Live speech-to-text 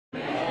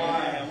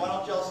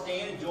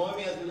stand and join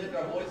me as we lift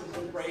our voices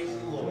and praise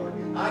the Lord.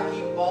 I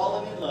keep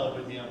falling in love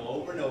with Him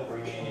over and over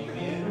again.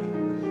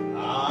 Amen.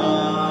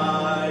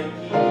 I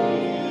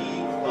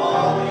keep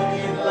falling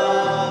in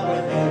love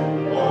with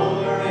Him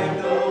over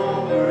and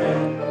over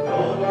and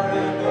over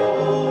and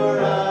over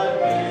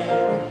again.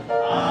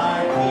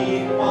 I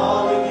keep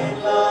falling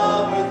in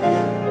love with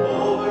Him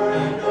over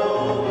and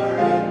over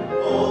and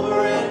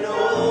over and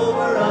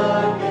over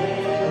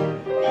again.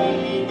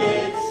 He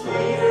gets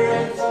sweeter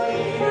and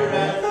sweeter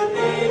as the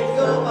days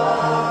go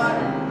by.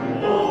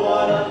 Oh,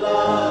 what a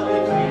love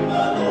between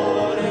my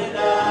Lord and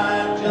I.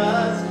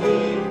 Just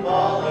keep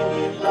falling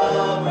in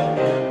love with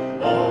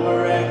Him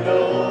over and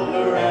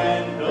over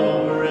and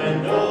over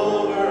and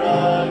over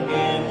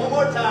again. One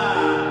more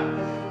time.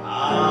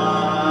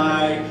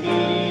 I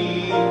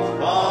keep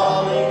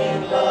falling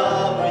in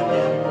love with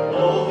Him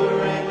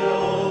over and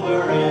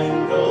over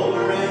and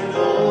over and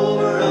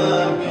over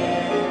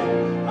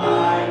again. I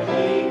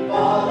keep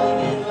falling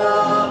in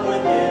love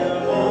with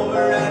Him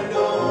over and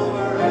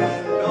over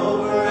and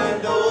over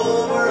and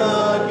over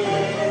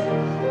again.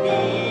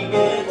 He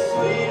gets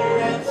sweeter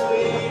and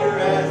sweeter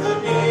as the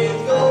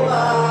days go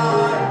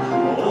by.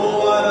 Oh,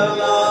 what a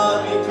love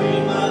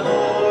between my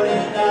Lord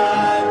and I.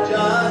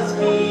 Just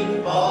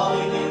keep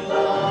falling in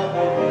love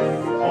with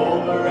Him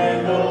over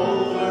and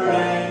over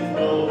and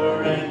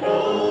over and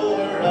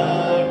over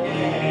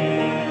again.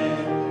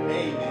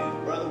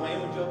 Amen. Brother Wayne,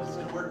 would you open us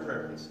in a word of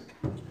prayer, please?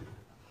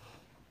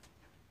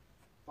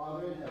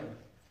 Father in heaven,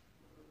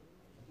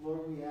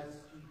 Lord, we ask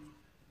you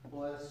to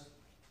bless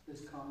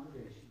this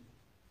congregation.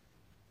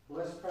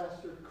 Bless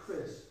Pastor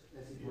Chris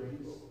as he brings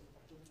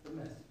the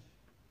message.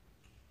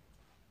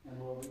 And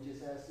Lord, we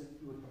just ask that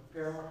you would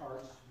prepare our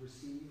hearts to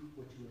receive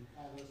what you would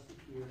have us to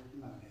hear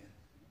tonight.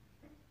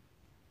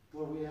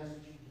 Lord, we ask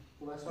that you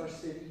bless our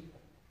city,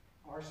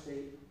 our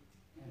state,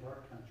 and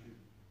our country.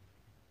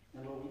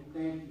 And Lord, we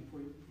thank you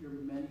for your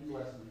many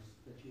blessings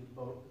that you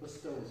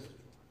bestow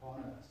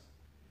upon us.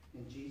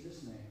 In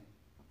Jesus' name.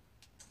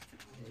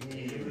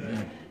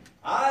 Amen.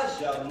 I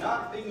shall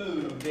not be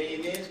moved.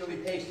 Amen. It's going to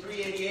be page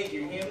 388 in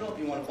your hymnal. If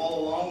you want to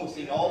follow along, we'll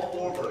sing all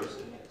 4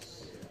 verses.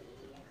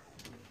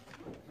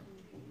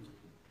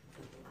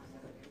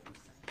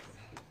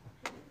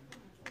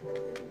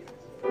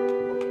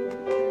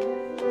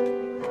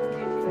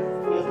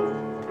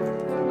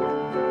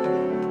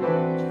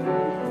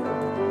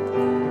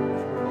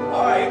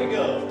 All right, here we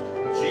go.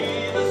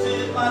 Jesus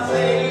is my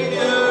Savior.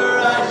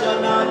 I shall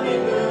not be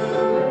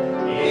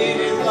moved. In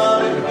His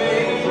love and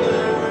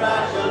favor, I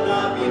shall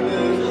not be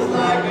moved. Just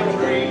like a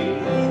tree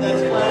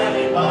that's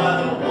planted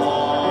by the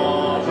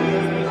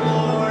waters,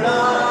 Lord, I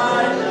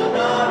shall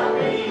not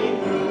be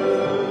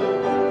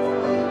moved.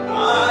 I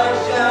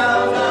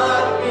shall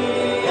not be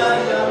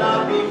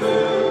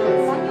moved.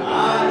 I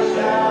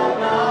shall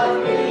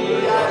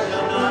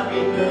not be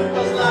moved.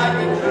 Just like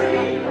a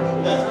tree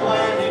that's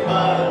planted by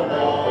the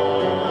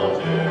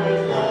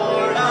waters,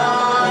 Lord, I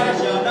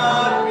shall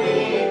not be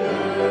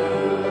moved.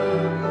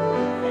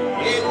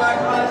 In my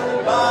Christ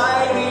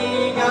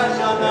abiding, I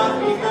shall not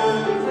be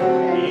moved.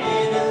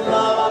 In His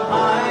love I'm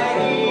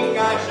hiding, I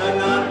shall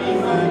not be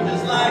moved.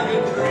 Just like a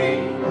tree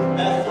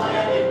that's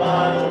planted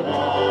by the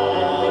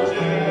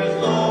waters,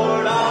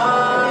 Lord, I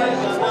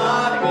shall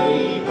not be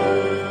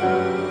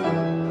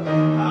moved.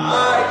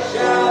 I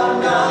shall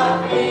not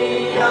be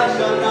moved.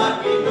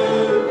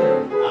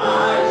 I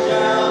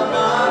shall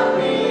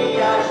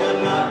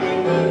not be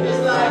moved.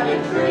 Just like a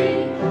tree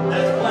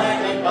that's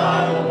planted by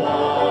the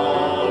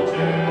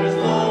waters,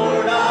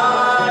 Lord, I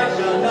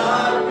shall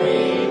not be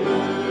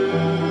moved.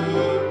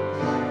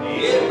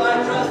 If I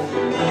trust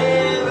Him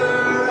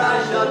never, I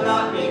shall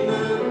not be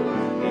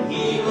moved. And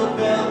He will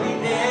fail me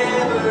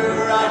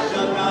never, I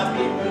shall not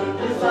be moved.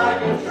 Just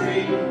like a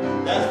tree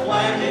that's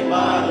planted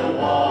by the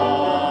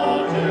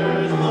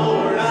waters,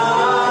 Lord,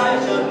 I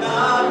shall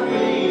not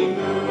be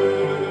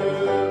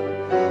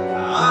moved.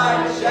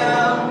 I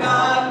shall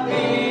not be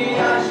moved.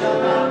 I shall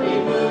not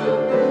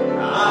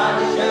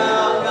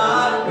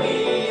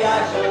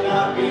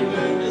be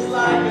moved. Just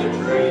like a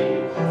tree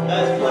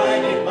that's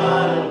planted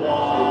by the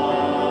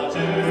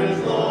waters,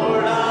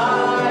 Lord,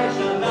 I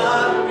shall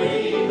not be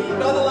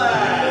moved. On the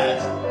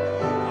last,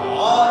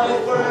 on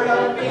His word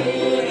I'm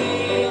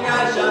feeding,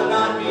 I shall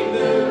not be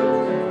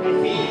moved. If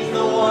He's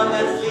the one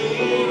that's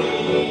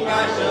leading, I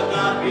shall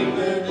not be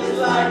moved. Just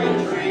like a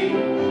tree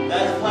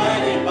that's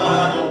planted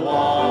by the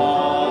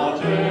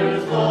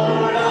waters,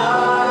 Lord, I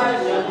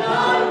shall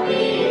not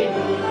be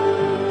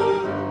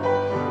moved.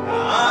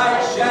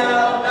 I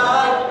shall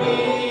not be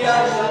moved. I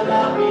shall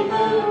not be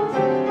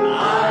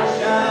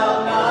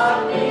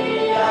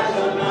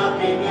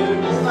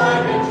moved. Just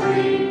like a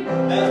tree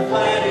that's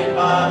planted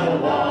by the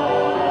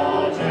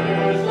waters,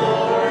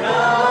 Lord, I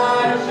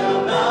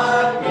shall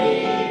not be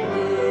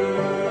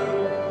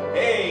moved.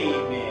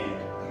 Amen.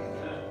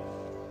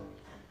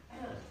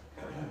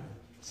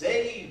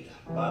 Saved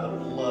by the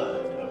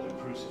blood of the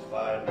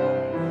crucified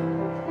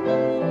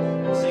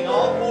Lord. We'll sing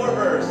all 4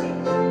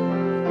 verses.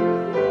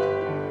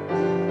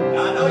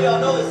 Now I know y'all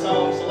know this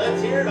song, so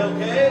let's hear it,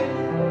 okay?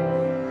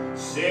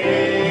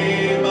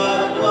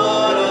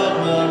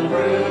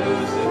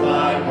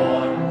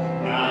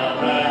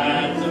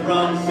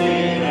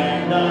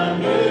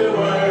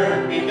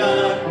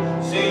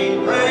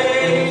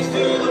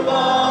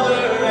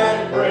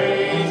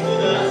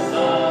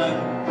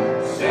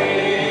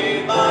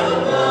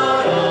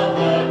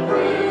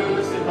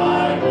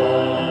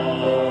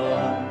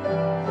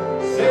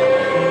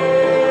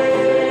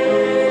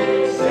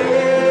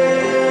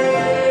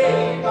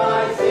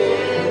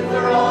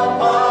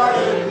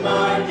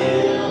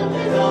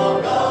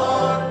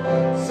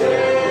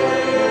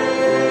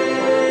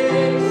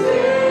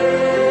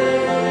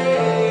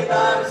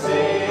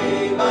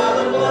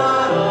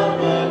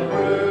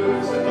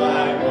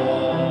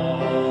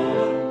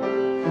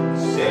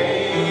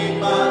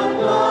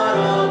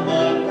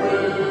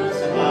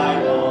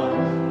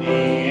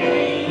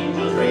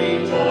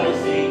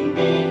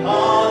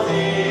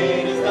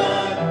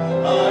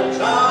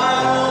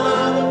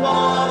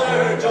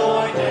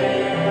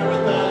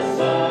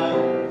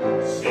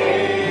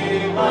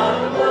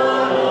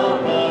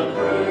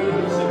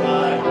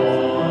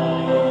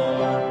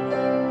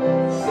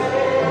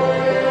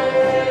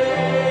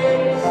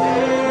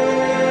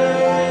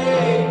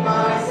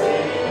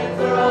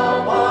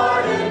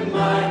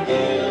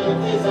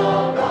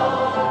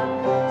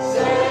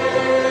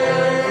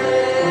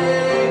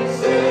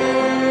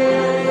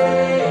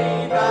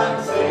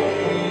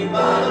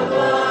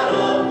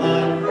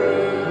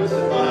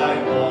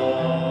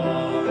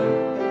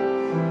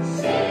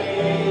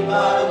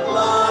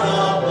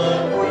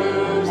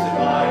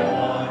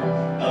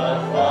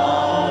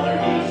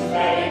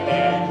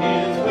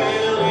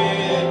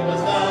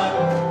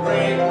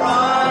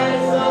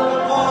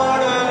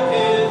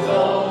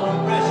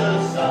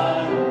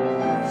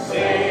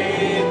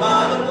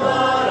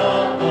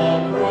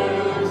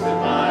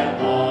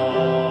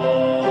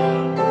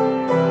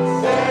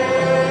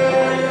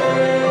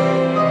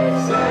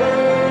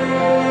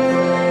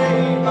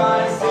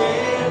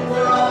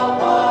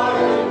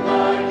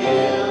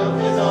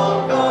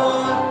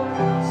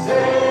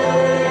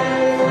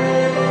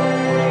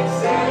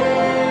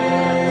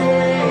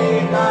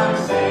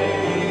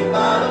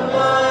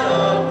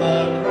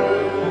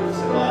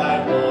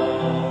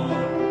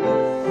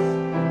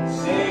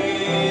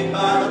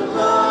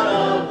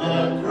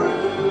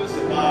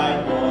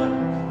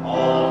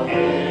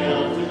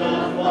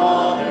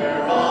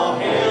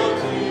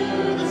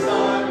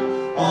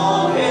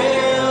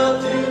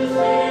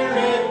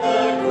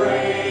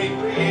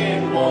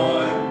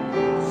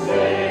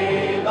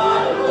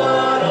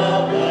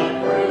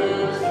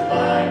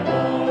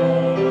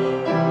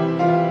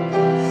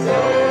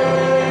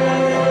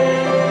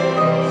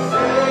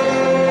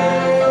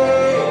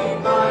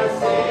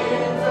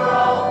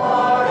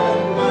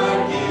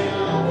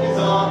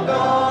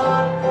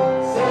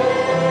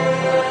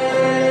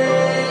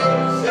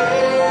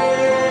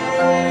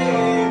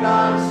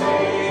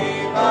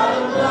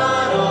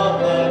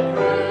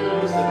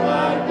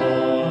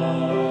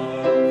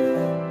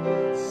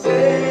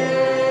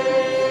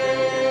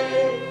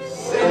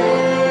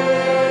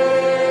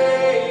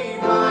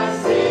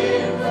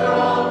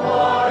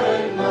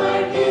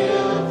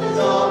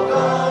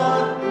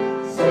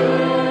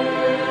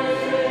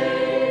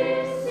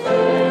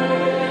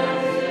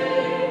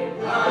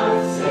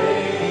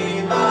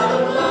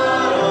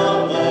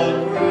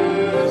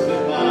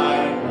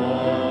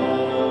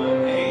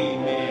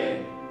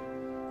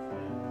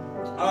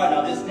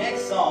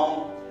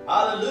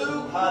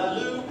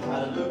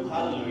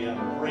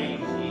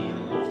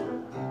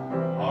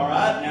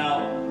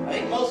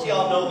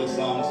 know this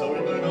song, so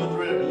we're going to go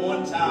through it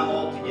one time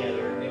all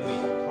together, and then we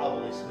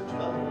probably switch it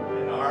up a little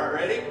bit. All right,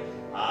 ready?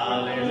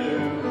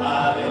 Hallelujah,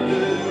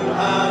 hallelujah,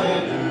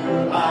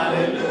 hallelujah,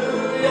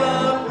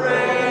 hallelujah,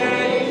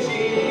 praise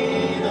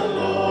ye the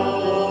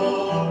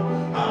Lord.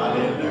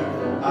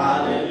 Hallelujah,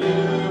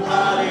 hallelujah,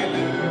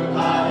 hallelujah,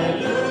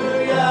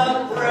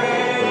 hallelujah,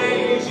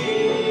 praise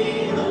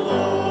ye the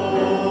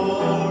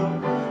Lord.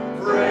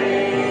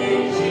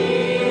 Praise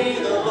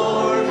ye the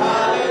Lord,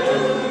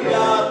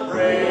 hallelujah,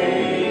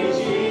 praise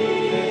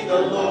ye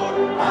the Lord,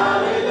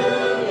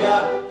 hallelujah,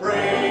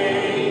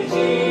 praise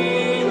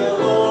ye the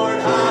Lord,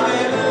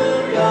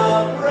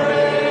 hallelujah,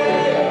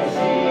 praise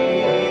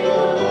ye the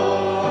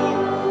Lord.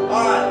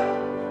 All right,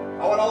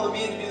 I want all the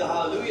men to do the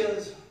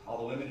hallelujahs, all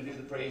the women to do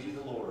the praise ye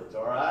the Lords,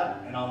 all right?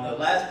 And on the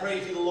last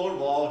praise ye the Lord,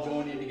 we'll all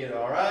join in together,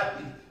 all right?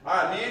 All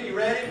right, men, you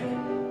ready?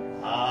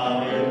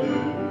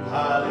 Hallelujah,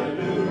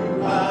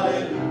 hallelujah,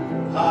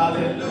 hallelujah,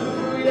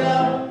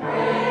 hallelujah.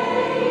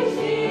 Praise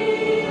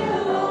ye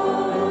the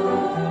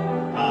Lord.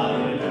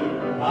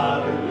 Hallelujah,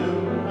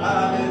 hallelujah,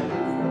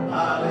 hallelujah,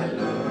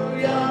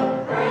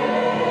 hallelujah.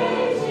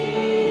 Praise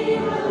ye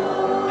the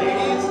Lord.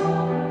 Ladies,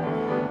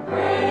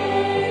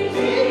 Praise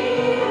ye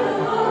the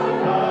Lord.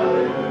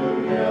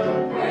 hallelujah,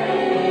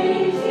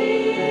 Praise ye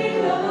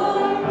the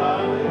Lord.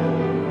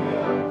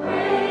 hallelujah,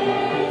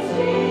 Praise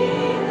ye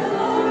the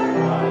Lord.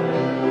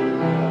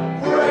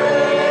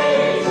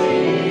 praise ye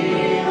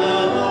the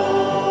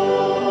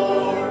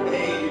Lord.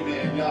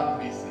 Amen. Y'all can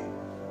be seated.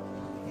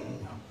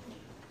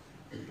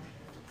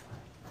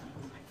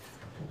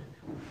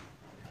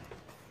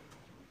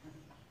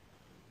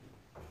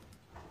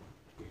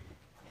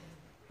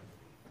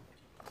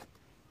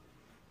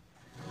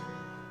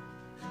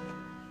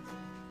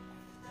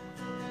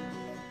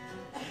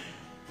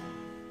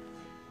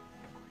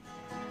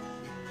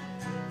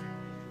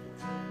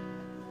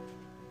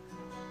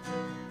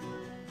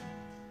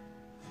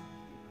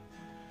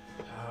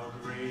 How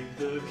great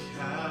the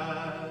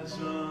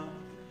chasm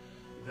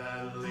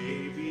that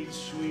lay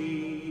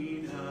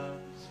between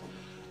us,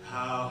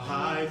 how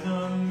high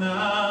the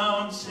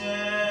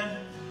mountain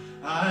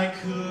I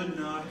could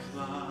not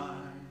climb.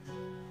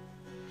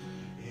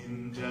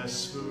 In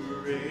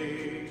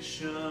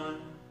desperation,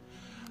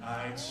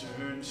 I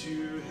turned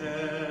to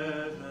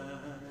heaven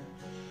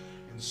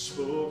and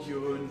spoke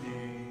your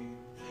name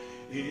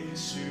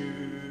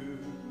into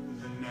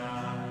the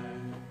night.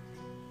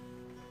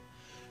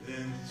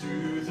 Then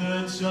through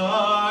the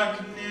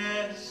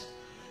darkness,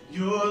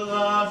 your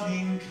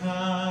loving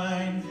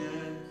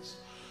kindness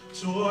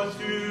tore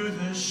through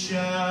the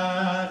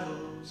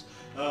shadows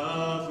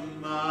of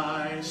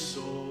my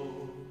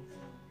soul.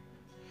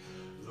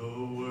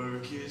 The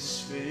work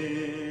is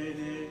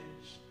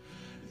finished,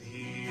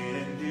 the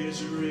end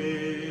is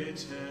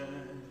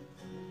written.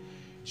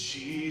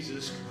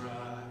 Jesus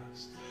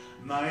Christ,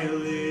 my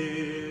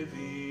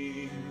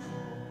living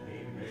hope.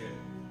 Amen.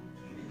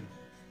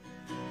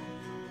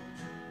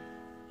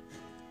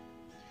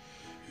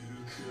 Who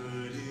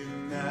could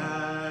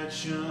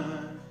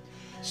imagine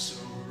so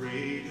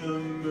great a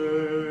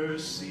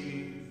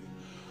mercy?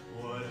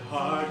 What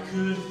heart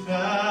could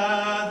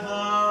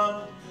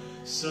fathom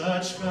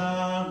such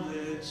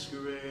boundless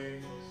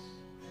grace?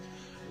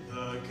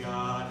 The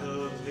God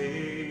of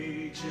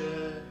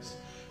ages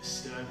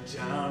stepped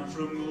down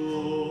from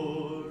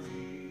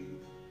glory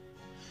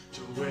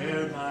to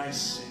wear my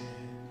sin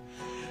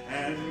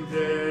and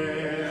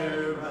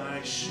bear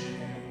my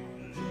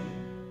shame.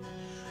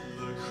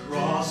 The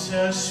cross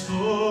has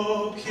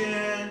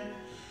spoken,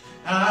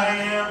 I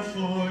am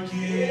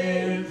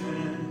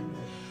forgiven.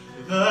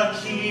 The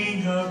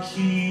King of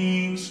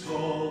Kings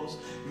calls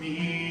me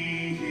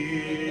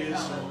his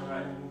own.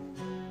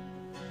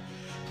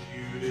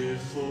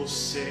 Beautiful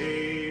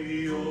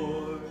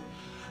Savior,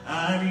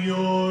 I'm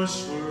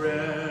yours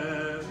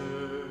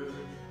forever.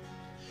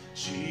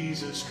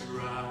 Jesus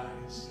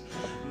Christ,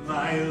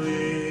 my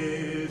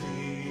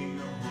living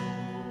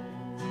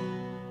hope.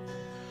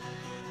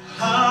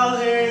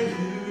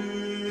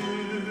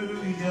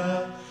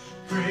 Hallelujah,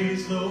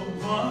 praise the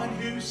one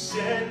who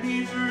set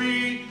me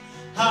free.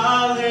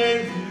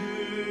 Hallelujah,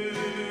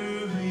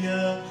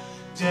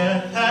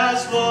 death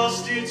has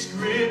lost its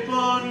grip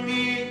on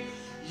me.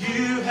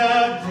 You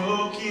have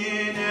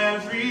broken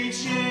every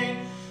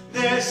chain.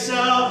 There's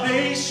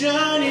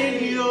salvation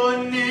in your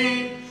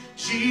name,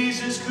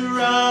 Jesus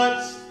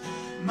Christ,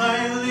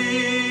 my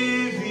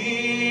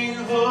living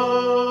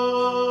hope.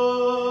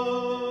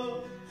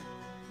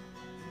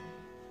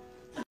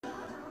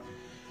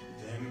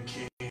 Then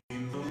came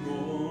the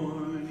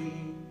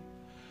morning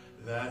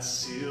that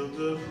sealed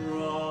the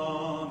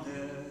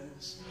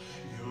promise.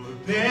 Your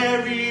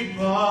buried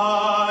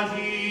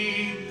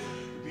body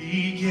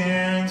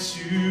began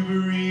to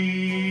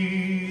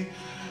breathe.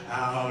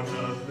 Out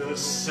of the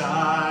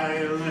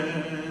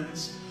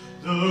silence,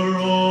 the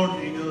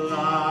roaring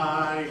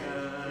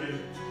lion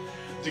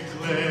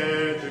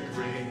declared the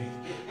grave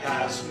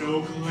has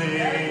no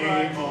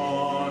claim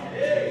on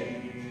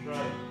me.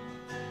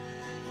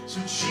 So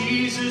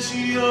Jesus,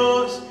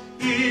 yours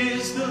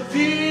is the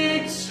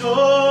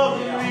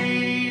victory.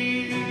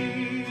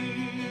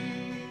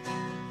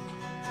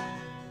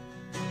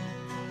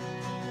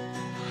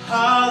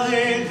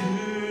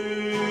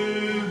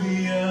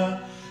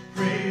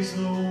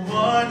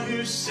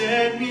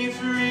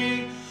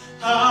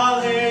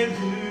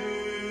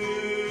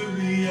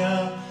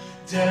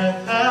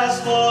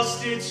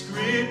 lost its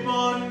grip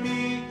on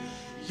me.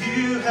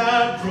 You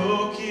have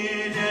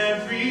broken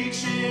every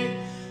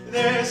chain.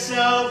 There's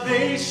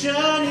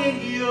salvation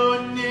in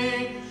your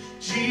name,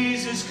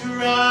 Jesus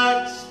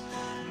Christ,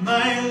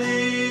 my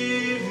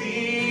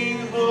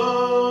living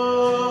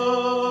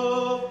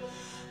hope.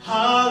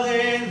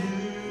 Hallelujah,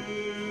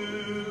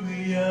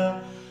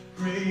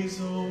 praise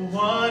the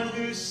one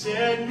who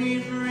set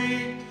me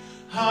free.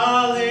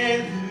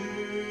 Hallelujah,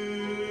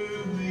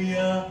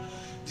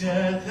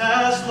 death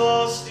has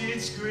lost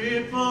its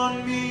grip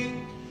on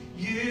me.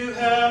 You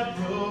have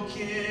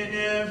broken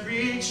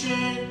every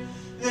chain.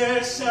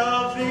 There's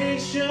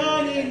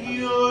salvation in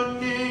your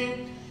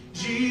name,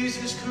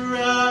 Jesus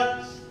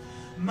Christ,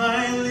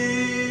 my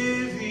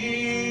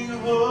living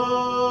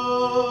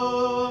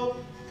hope.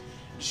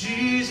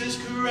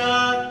 Jesus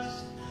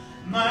Christ,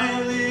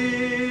 my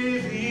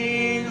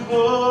living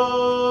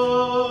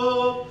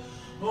hope.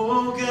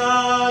 Oh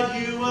God,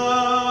 you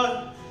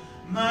are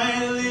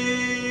my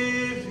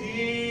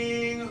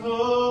living hope.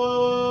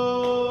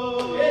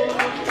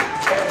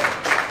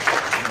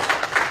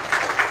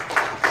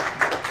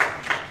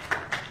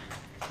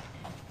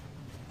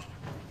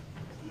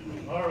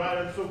 All right,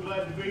 I'm so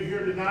glad to be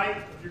here tonight.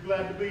 If you're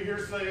glad to be here,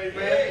 say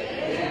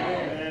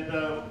amen.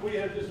 And we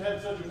have just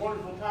had such a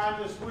wonderful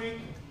time this week.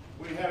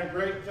 We had a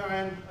great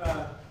time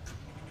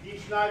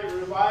each night at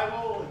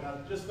revival, and I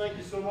just thank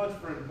you so much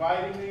for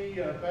inviting me,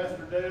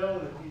 Pastor Dale,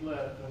 and he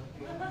left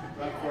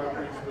right before I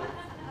preached. But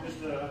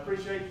just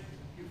appreciate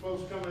you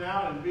folks coming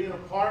out and being a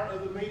part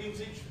of the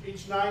meetings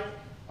each night.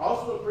 I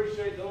also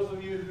appreciate those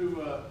of you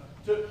who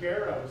took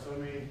care of us. I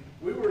mean,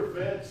 we were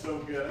fed so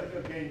good. I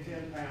think I gained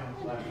 10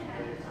 pounds last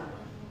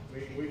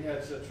week. We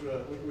had such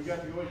we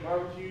got to go eat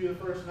barbecue the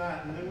first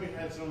night, and then we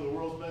had some of the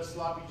world's best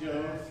sloppy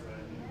joes,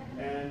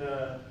 and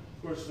of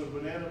course some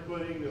banana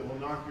pudding that will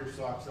knock your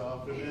socks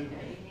off, and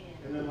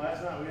then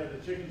last night we had the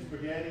chicken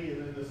spaghetti,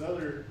 and then this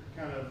other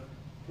kind of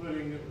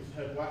pudding that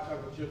had white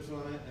chocolate chips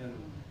on it, and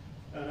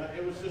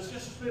it was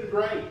just been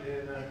great,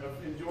 and I've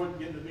enjoyed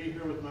getting to be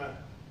here with my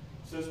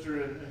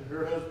sister and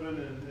her husband,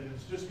 and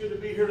it's just good to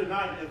be here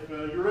tonight. If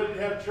you're ready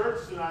to have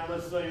church tonight,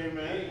 let's say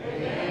amen.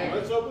 Amen.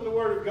 Let's open the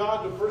Word of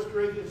God to 1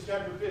 Corinthians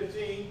chapter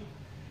 15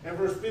 and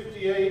verse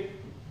 58.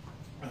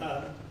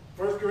 1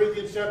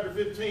 Corinthians chapter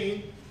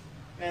 15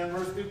 and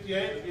verse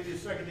 58. I'll give you a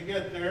second to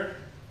get there.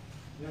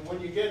 And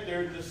when you get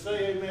there, just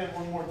say amen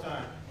one more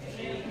time.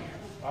 Amen.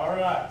 All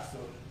right. So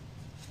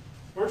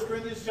 1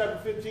 Corinthians chapter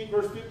 15,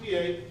 verse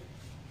 58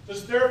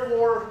 says,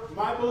 "Therefore,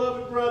 my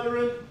beloved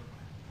brethren,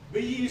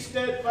 be ye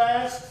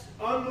steadfast,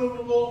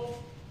 unmovable,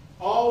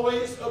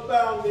 always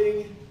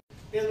abounding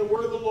in the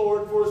word of the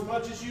Lord, for as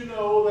much as you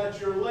know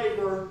that your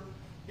labor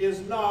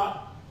is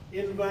not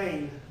in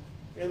vain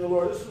in the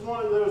Lord." This is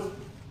one of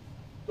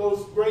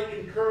those great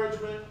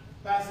encouragement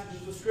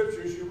passages of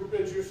Scripture. As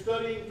you're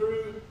studying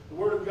through the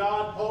Word of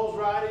God, Paul's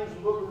writings, the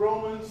book of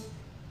Romans,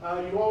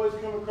 you always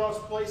come across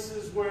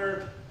places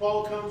where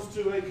Paul comes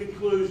to a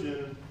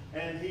conclusion,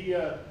 and he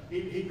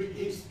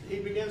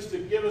begins to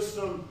give us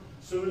some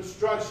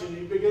instruction.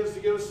 He begins to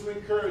give us some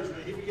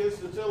encouragement. He begins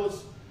to tell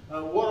us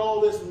what all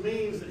this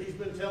means that he's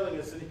been telling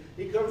us. And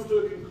he comes to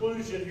a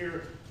conclusion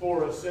here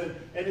for us. And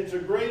it's a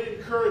great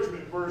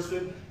encouragement verse.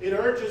 And it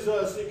urges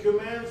us, it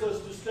commands us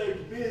to stay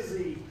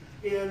busy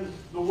in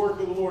the work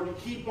of the Lord, to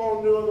keep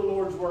on doing the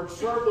Lord's work,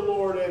 serve the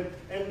Lord, and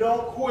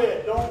don't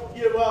quit, don't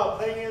give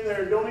up, hang in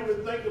there, don't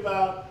even think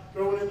about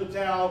throwing in the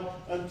towel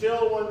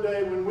until one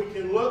day when we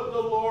can look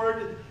the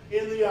Lord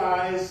in the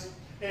eyes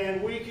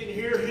and we can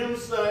hear Him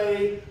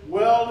say,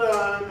 "Well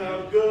done,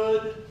 thou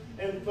good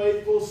and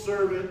faithful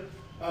servant."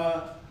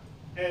 And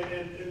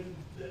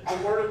the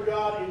Word of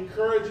God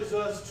encourages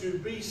us to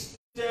be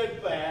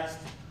steadfast,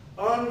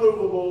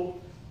 unmovable,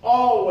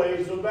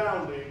 always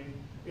abounding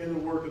in the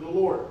work of the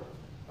Lord.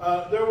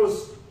 There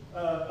was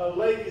a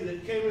lady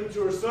that came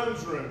into her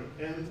son's room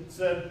and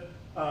said,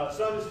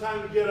 "Son, it's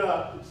time to get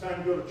up. It's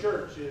time to go to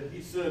church." And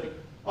he said,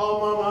 "Oh,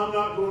 Mama, I'm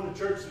not going to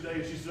church today."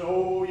 And she said,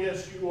 "Oh,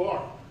 yes, you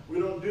are. We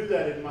don't do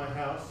that in my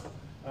house.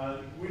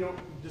 We don't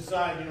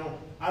decide,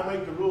 I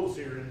make the rules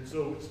here, and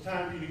so it's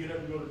time for you to get up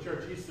and go to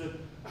church." He said,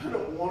 "I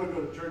don't want to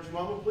go to church,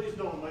 Mama. Please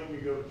don't make me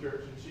go to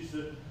church." And she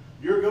said,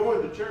 "You're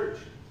going to church."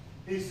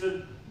 He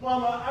said,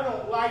 "Mama, I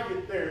don't like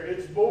it there.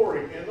 It's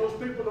boring, and those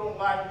people don't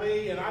like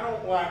me, and I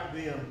don't like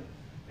them."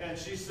 And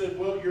she said,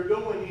 "Well, you're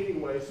going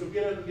anyway, so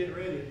get up and get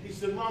ready." He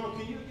said, "Mama,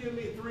 can you give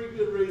me 3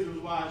 good reasons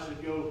why I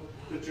should go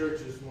to church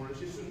this morning?"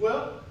 She said,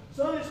 "Well,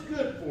 son, it's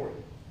good for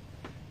you.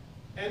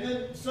 And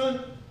then,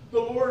 son, the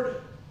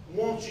Lord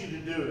wants you to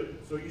do it,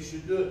 so you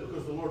should do it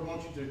because the Lord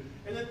wants you to.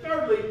 And then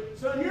thirdly,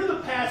 son, you're the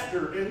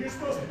pastor, and you're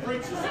supposed to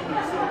preach to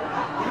somebody, so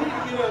you need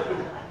to get up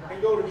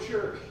and go to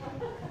church."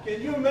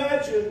 Can you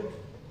imagine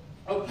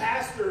a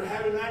pastor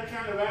having that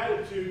kind of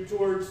attitude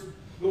towards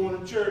going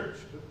to church?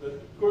 But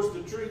of course,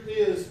 the truth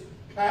is,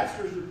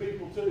 pastors are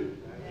people too.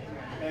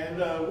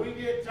 And we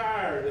get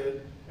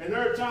tired. And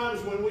there are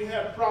times when we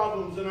have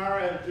problems in our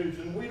attitudes,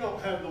 and we don't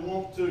have the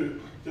want to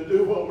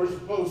do what we're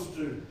supposed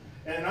to.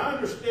 And I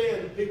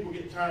understand that people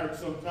get tired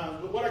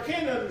sometimes, but what I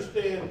can't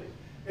understand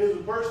is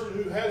a person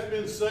who has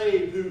been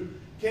saved who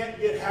can't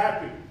get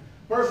happy.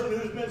 A person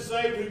who's been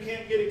saved who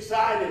can't get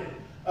excited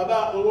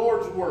about the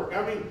Lord's work.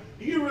 I mean,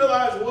 do you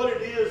realize what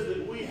it is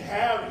that we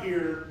have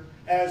here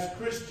as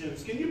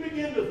Christians? Can you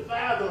begin to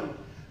fathom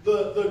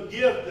the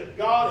gift that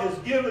God has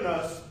given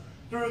us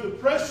through the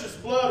precious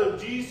blood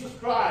of Jesus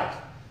Christ?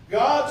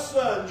 God's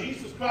Son,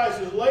 Jesus Christ,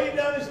 has laid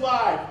down His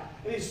life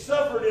and He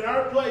suffered in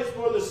our place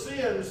for the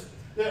sins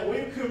that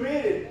we've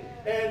committed.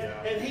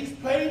 And He's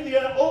paid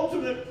the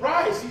ultimate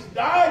price. He's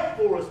died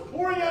for us,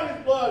 pouring out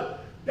His blood,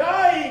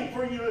 dying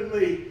for you and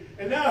me.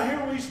 And now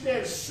here we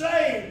stand,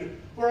 saved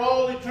for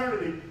all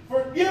eternity,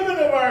 forgiven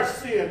of our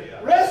sin,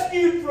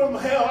 rescued from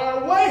hell.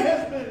 Our way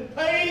has been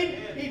paid.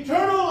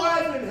 Eternal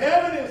life in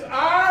heaven is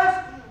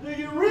ours. Do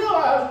you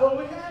realize what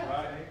we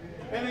have?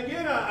 And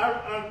again,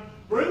 I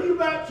bring you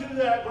back to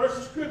that verse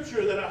of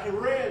Scripture that I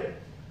read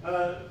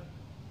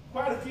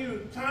quite a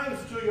few times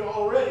to you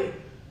already.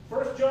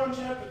 1 John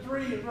chapter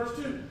 3 and verse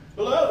 2.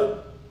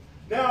 Beloved,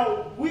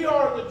 now we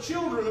are the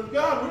children of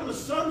God. We're the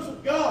sons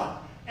of God.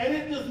 And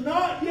it does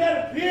not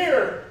yet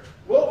appear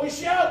what we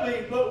shall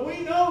be, but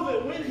we know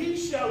that when He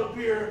shall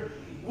appear,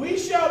 we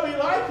shall be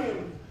like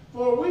Him,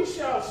 for we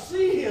shall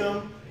see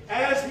Him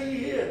as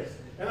He is.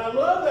 And I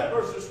love that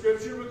verse of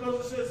Scripture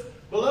because it says,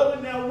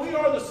 beloved, now we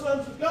are the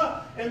sons of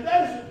God. And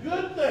that is a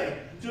good thing.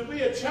 To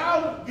be a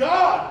child of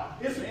God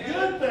is a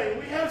good thing.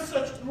 We have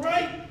such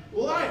great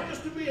life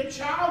just to be a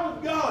child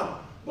of God.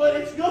 But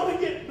it's going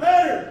to get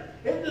better.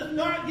 It does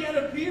not yet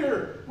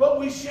appear what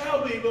we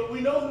shall be, but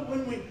we know that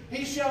when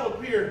He shall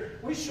appear,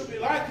 we shall be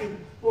like Him,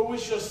 for we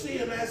shall see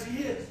Him as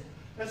He is.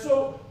 And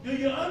so, do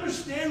you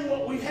understand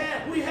what we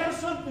have? We have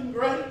something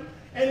great,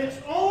 and it's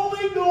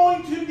only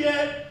going to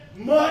get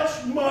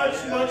much, much,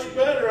 much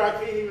better. I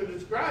can't even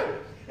describe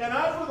it. And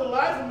I, for the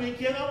life of me,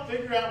 cannot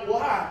figure out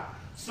why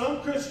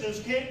some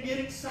Christians can't get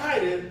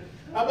excited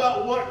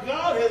about what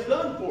God has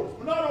done for us.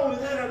 But not only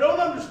that, I don't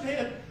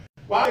understand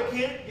why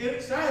they can't get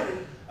excited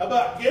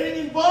about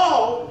getting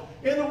involved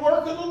in the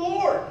work of the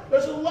Lord.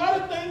 There's a lot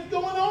of things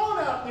going on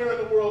out there in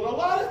the world. A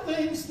lot of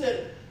things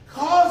that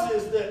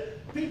causes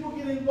that people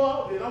get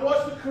involved in. I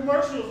watch the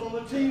commercials on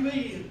the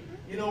TV. And,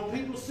 you know,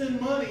 people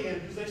send money in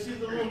because they see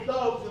the little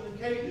dogs in the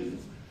cages.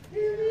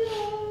 In the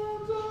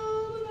arms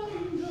of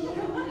an angel.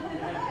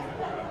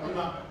 I'm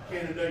not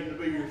candidating to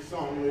be your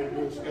song leader,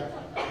 Will Scott.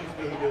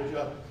 He's doing a good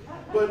job.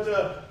 But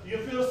you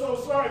feel so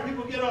sorry.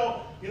 People get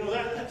all, you know,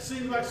 that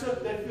seems like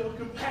something. They feel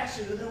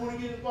compassion and they want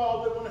to get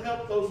involved. They want to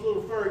help those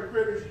little furry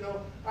critters. You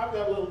know, I've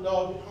got a little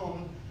dog at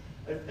home.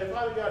 If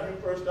I'd have got him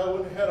first, I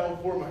wouldn't have had all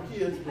four of my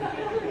kids. But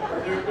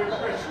they're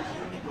precious.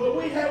 But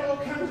we have all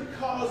kinds of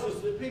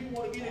causes that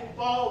people want to get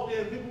involved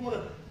in. People want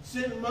to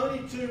send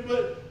money to.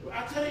 But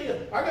I tell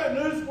you, I got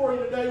news for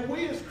you today.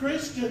 We as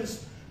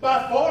Christians,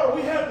 by far,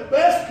 we have the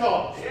best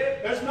cause.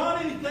 There's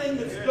not anything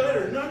that's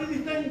better. Not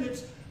anything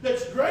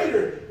that's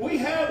greater. We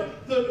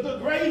have the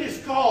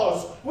greatest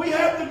cause. We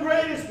have the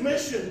greatest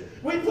mission.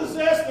 We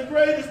possess the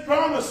greatest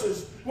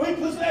promises. We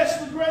possess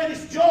the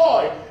greatest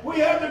joy. We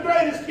have the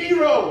greatest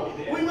hero.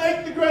 We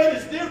make the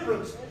greatest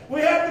difference.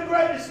 We have the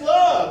greatest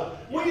love.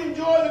 We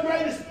enjoy the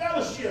greatest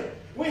fellowship.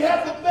 We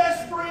have the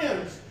best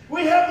friends.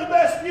 We have the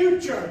best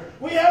future.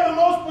 We have the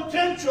most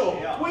potential.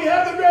 We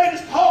have the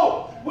greatest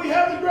hope. We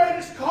have the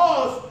greatest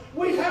cause.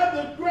 We have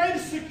the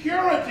greatest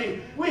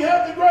security. We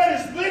have the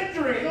greatest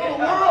victory. You know,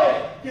 the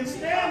world can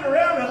stand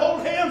around and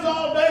hold hands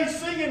all day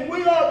singing,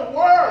 "We are the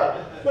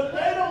world." But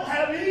they don't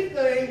have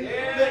anything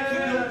that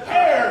can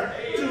compare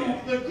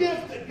to the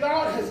gift that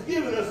God has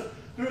given us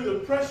through the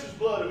precious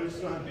blood of His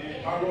Son,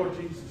 our Lord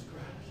Jesus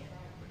Christ.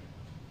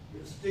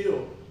 Yet still,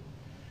 in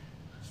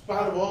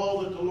spite of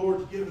all that the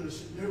Lord's given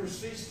us, it never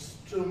ceases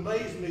to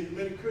amaze me that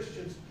many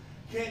Christians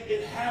can't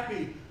get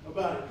happy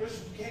about it.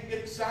 Christians can't get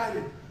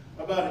excited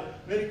about it.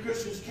 Many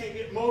Christians can't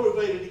get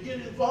motivated to get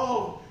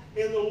involved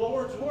in the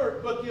Lord's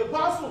work. But the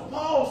Apostle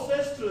Paul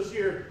says to us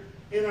here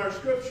in our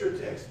scripture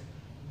text,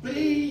 "Be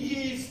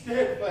ye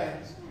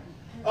steadfast,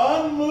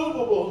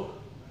 unmovable,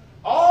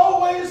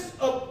 always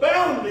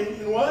abounding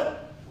in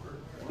what?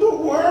 The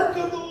work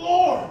of the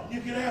Lord."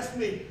 You can ask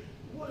me,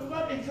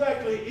 what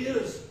exactly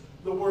is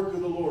the work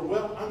of the Lord?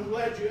 Well, I'm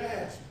glad you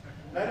asked.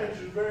 That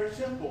answer is very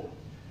simple.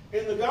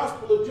 In the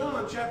Gospel of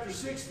John, chapter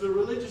 6, the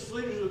religious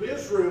leaders of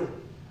Israel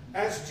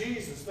asked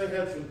Jesus. They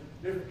had some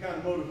different kind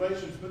of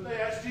motivations, but they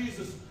asked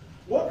Jesus,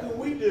 "What can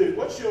we do?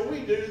 What shall we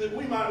do that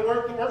we might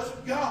work the works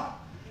of God?"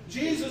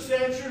 Jesus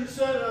answered and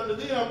said unto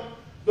them,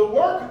 "The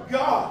work of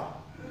God,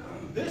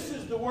 this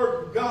is the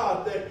work of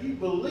God, that ye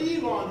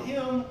believe on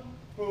Him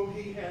whom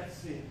He hath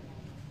sent."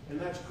 And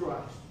that's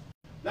Christ.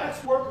 That's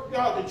the work of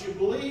God, that you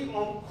believe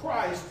on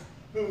Christ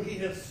whom He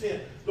hath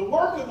sent. The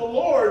work of the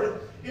Lord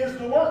is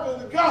the work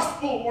of the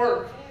gospel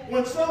work.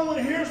 When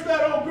someone hears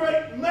that old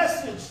great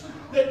message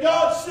that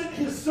God sent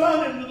His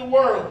Son into the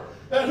world,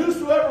 that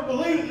whosoever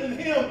believeth in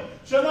Him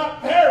shall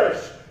not perish,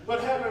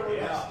 but have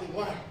everlasting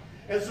life.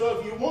 And so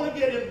if you want to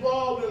get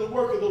involved in the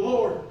work of the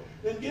Lord,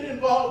 then get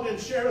involved in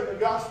sharing the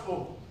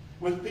gospel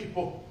with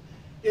people.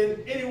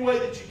 in any way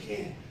that you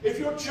can. If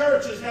your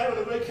church is having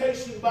a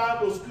vacation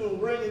Bible school,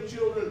 bringing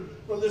children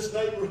from this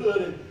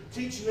neighborhood and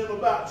teaching them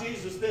about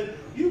Jesus, then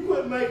you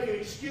quit making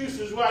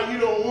excuses why you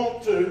don't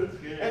want to,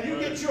 and you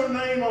get your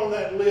name on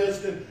that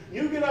list, and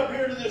you get up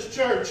here to this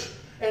church,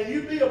 and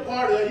you be a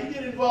part of that. You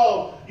get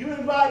involved. You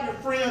invite your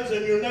friends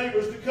and your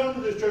neighbors to come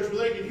to this church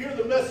where they can hear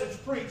the message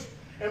preached,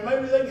 and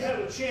maybe they can have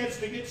a chance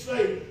to get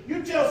saved.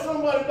 You tell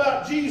somebody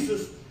about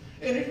Jesus,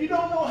 and if you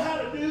don't know how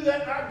to do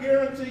that, I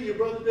guarantee you,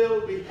 Brother Dale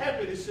would be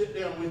happy to sit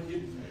down with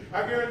you.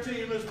 I guarantee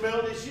you, Miss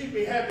Melody, she'd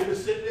be happy to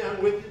sit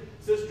down with you.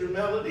 Sister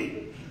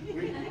Melody.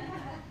 We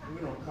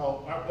don't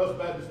call, us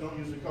Baptists don't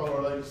usually call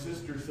our lady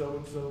sister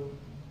so-and-so.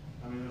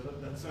 I mean,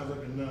 that sounds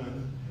like a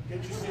nun.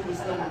 Can't you see this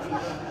thing as a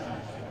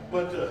nun?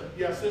 But,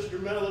 yeah, Sister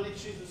Melody,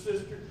 she's a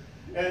sister.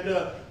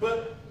 And,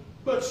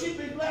 but she'd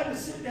be glad to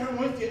sit down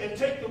with you and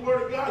take the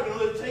Word of God. You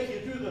know, they'll take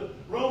you through the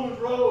Romans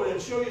Road and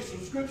show you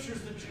some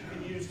scriptures that you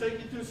can use, take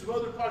you through some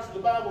other parts of the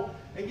Bible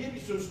and give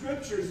you some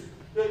scriptures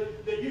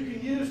that you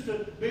can use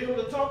to be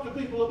able to talk to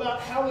people about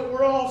how that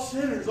we're all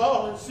sinners,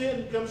 all in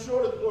sin and come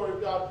short of the glory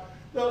of God.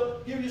 They'll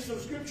give you some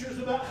scriptures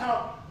about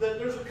how that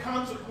there's a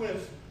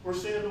consequence for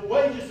sin. The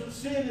wages of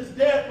sin is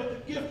death,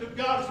 but the gift of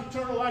God is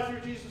eternal life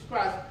through Jesus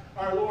Christ,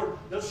 our Lord.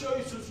 They'll show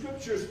you some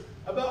scriptures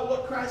about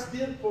what Christ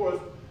did for us.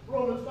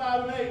 Romans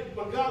 5 and 8,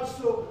 but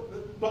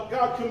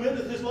God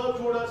commendeth His love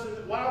toward us, and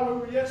that while we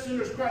were yet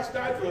sinners, Christ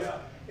died for us. Yeah.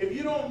 If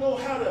you don't know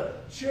how to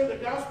share the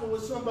gospel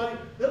with somebody,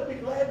 they'll be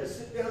glad to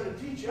sit down and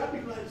teach you. I'd be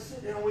glad to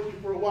sit down with you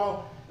for a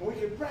while, and we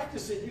can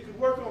practice it. You can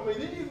work on me.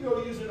 Then you can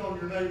go use it on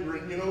your neighbor,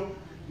 and, you know,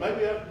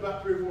 maybe after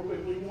about 3 or 4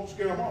 people, you won't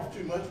scare them off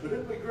too much, but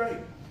it'll be great.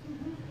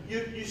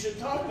 You should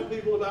talk to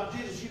people about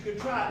Jesus. You can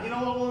try it. You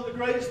know what? One of the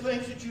greatest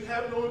things that you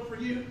have going for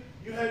you,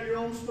 you have your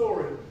own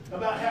story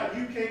about how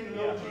you came to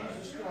know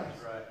Jesus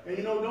Christ. Right. And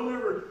you know, don't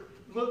ever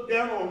look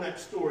down on that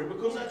story,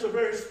 because that's a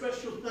very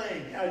special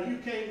thing, how you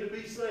came to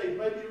be saved.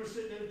 Maybe you were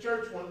sitting in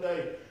church one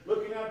day,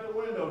 looking out the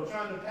window,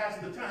 trying to pass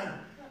the time.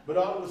 But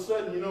all of a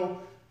sudden, you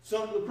know,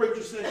 some of the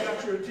preacher said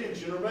got your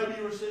attention, or maybe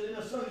you were sitting in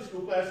a Sunday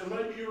school class, or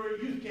maybe you were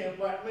at youth camp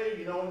like me,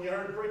 you know, and you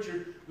heard the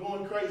preacher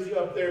going crazy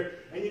up there,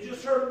 and you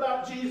just heard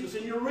about Jesus,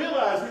 and you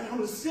realized, man,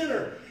 I'm a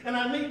sinner, and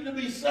I need to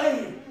be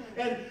saved,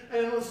 and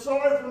I'm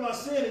sorry for my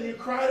sin, and you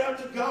cried out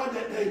to God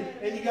that day,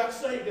 and you got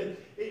saved, and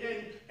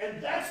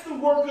that's the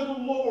work of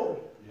the Lord.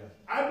 Yes.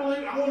 I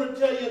want to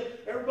tell you,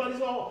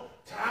 everybody's all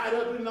tied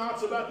up in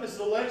knots about this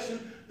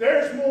election.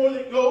 There's more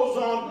that goes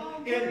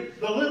on in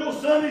the little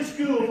Sunday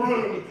school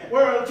room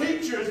where a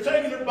teacher is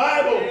taking a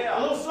Bible. A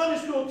little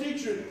Sunday school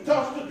teacher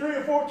talks to 3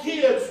 or 4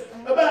 kids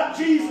about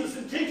Jesus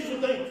and teaches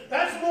them things.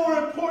 That's more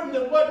important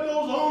than what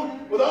goes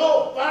on with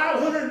all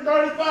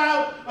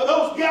 535 of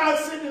those guys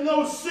sitting in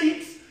those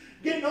seats,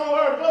 getting all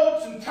our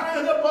votes and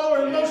tying up all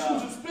our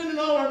emotions and spending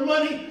all our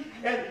money.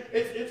 And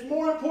it's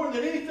more important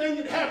than anything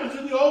that happens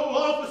in the Oval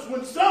Office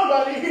when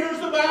somebody hears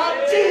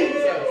about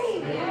Jesus.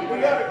 We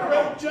got a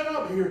great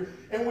job here,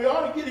 and we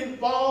ought to get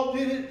involved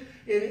in it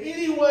in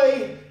any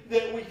way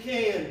that we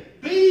can.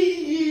 Be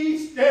ye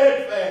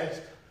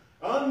steadfast,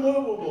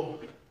 unmovable,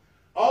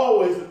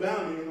 always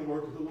abounding in the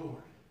work of the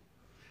Lord.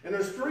 And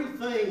there's 3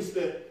 things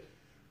that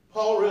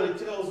Paul really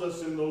tells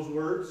us in those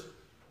words.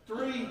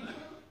 3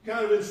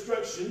 kind of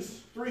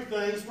instructions, 3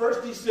 things.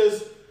 First, he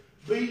says,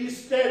 be ye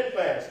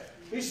steadfast.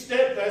 Be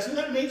steadfast, and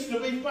that means to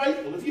be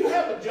faithful. If you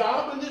have a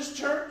job in this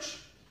church,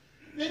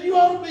 then you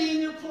ought to be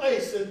in your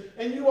place,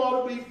 and you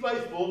ought to be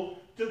faithful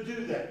to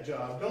do that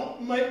job.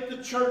 Don't make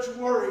the church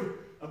worry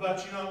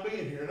about you not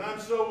being here. And I'm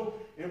so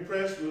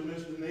impressed with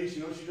Miss Denise.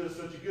 You know, she does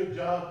such a good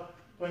job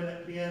playing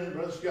that piano,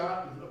 Brother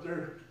Scott, and up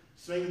there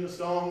singing the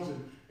songs.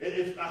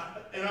 And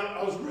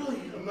I was really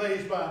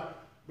amazed by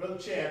Brother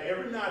Chad.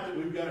 Every night that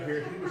we've got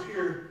here, he was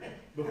here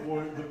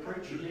before the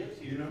preacher is,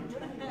 you know.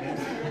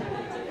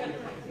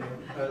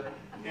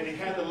 And he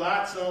had the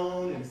lights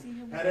on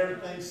and had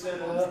everything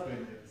set up,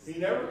 and he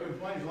never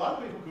complains. A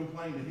lot of people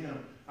complain to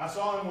him. I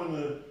saw him when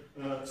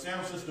the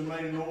sound system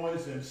made a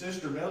noise, and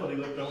Sister Melody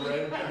looked over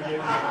at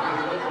him.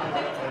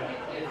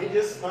 He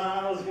just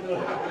smiles, you know.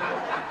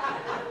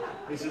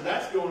 He said,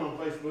 that's going on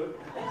Facebook.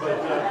 But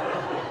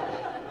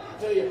I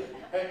tell you,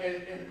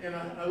 and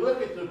I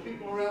look at the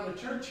people around the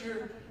church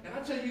here, and I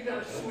tell you, you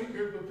got a sweet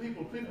group of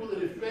people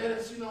that have fed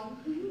us, you know.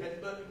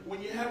 But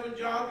when you have a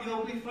job, you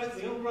know, be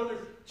faithful. You know, Brother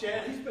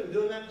Chad, he's been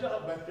doing that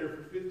job back there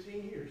for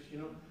 15 years, you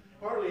know.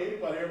 Hardly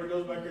anybody ever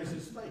goes back there and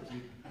says, thank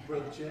you,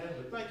 Brother Chad.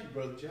 But thank you,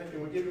 Brother Chad.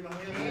 Can we give him a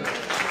hand?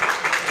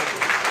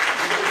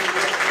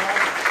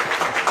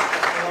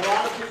 And a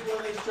lot of people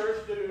in this church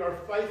are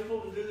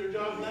faithful to do their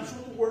job, and that's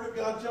what the Word of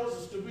God tells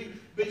us to be.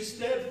 Be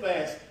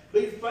steadfast.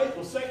 Be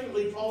faithful.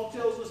 Secondly, Paul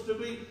tells us to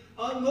be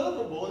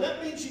unmovable. And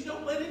that means you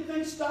don't let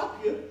anything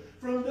stop you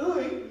from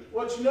doing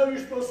what you know you're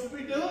supposed to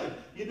be doing.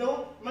 You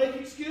don't make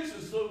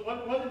excuses. So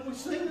what did we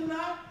sing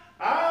tonight?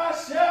 I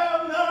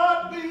shall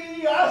not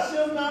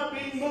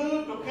be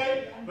moved,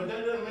 okay? But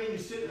that doesn't mean you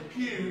sit in the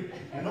pew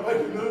and nobody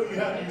can move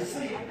you out of your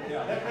seat.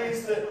 That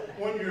means that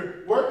when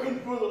you're working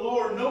for the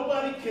Lord,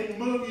 nobody can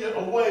move you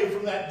away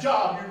from that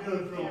job you're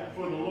doing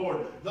for the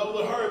Lord. Though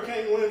the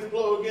hurricane winds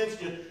blow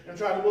against you and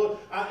try to blow,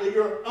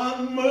 you're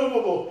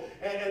unmovable.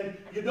 And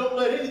you don't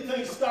let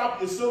anything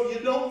stop you, so you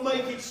don't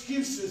make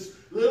excuses.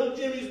 Little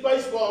Jimmy's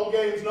baseball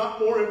game's not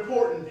more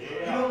important.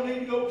 You don't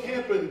need to go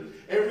camping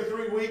every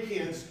 3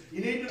 weekends.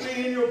 You need to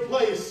be in your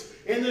place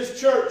in this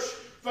church,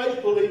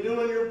 faithfully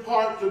doing your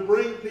part to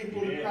bring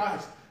people to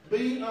Christ.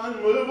 Be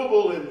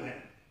unmovable in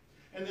that.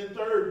 And then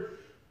third,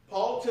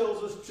 Paul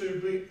tells us to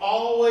be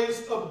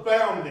always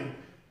abounding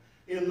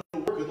in the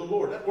work of the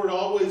Lord. That word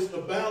always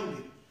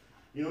abounding.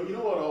 You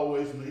know what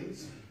always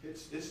means.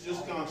 It's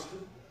just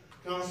constantly.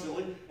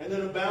 And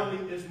then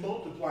abounding is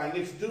multiplying.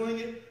 It's doing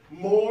it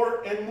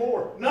more and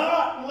more,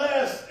 not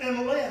less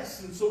and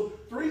less. And so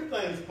 3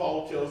 things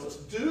Paul tells us.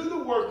 Do the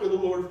work of the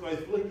Lord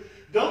faithfully.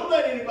 Don't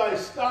let anybody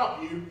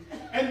stop you,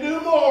 and do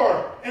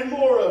more and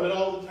more of it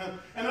all the time.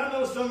 And I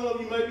know some of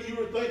you, maybe you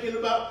were thinking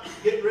about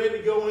getting ready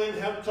to go in and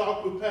have a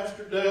talk with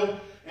Pastor Dale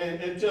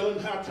and tell him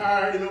how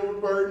tired and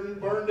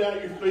overburdened, burned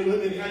out you're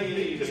feeling, and how you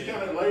need to just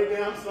kind of lay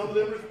down some of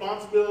them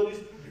responsibilities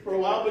for a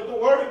while. But the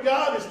Word of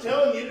God is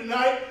telling you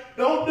tonight,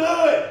 don't do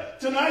it.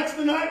 Tonight's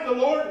the night the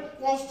Lord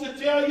wants to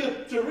tell you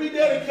to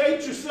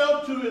rededicate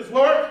yourself to His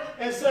work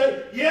and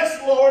say,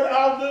 yes, Lord,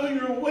 I'll do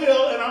your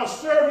will, and I'll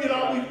serve you,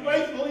 and I'll be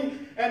faithfully,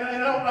 and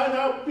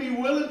I'll be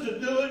willing to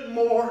do it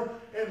more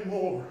and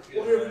more,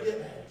 whatever you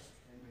ask.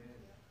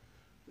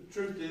 The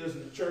truth is,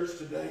 in the church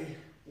today,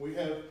 we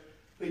have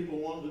people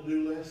wanting to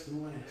do less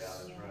and less. Yeah,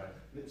 that's right.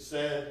 And it's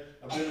sad.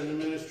 I've been in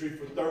the ministry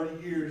for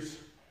 30 years,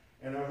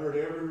 and I've heard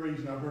every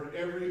reason. I've heard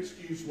every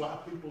excuse why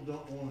people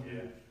don't want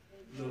to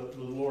do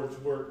the Lord's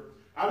work.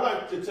 I'd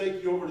like to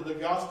take you over to the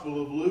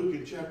Gospel of Luke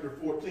in chapter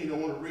 14. I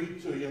want to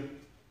read to you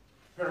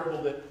a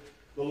parable that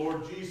the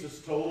Lord Jesus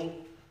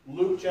told.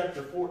 Luke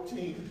chapter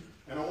 14.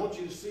 And I want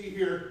you to see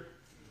here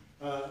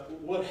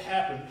what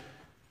happened.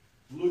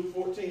 Luke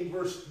 14,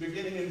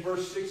 beginning in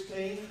verse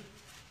 16.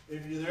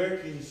 If you're there,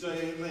 can you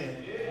say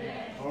amen?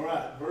 Amen. All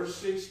right, verse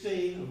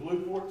 16 of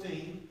Luke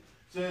 14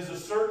 says, a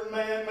certain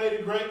man made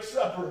a great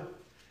supper,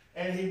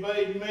 and he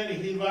bade many.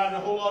 He invited a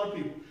whole lot of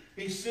people.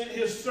 He sent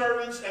his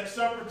servants at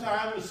supper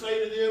time to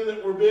say to them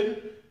that were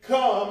bidden,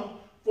 come,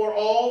 for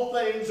all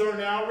things are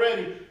now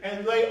ready.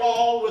 And they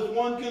all, with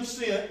one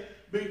consent,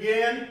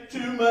 began to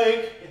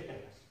make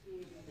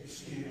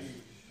excuse.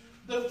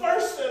 The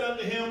first said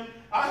unto him,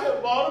 I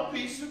have bought a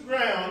piece of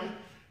ground,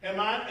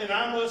 and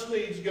I must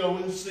needs go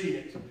and see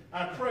it.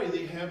 I pray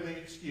thee have me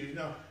excused.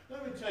 Now,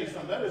 let me tell you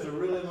something. That is a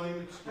really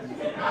lame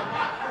excuse.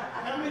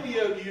 How many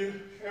of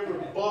you ever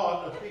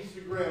bought a piece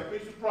of ground, a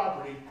piece of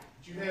property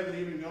that you haven't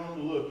even gone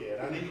to look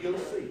at? I need to go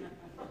see it.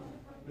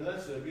 Now,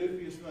 that's the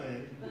goofiest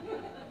thing.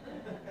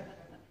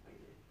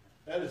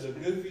 That is a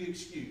goofy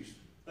excuse.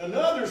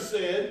 Another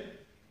said,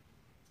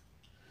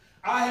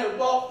 I have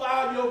bought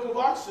 5 yoke of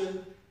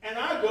oxen, and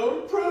I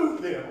go to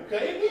prove them.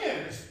 Okay,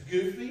 again, it's a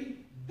goofy,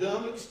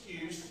 dumb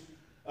excuse.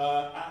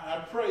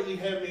 I pray thee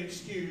have me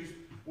excused.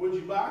 Would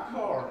you buy a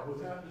car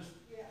without just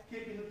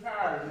kicking the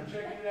tires and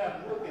checking it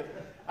out and looking at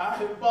it? I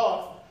have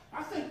bought.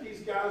 I think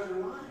these guys are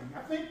lying. I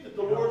think that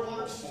the Lord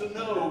wants to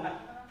know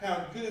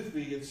how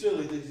goofy and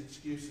silly these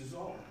excuses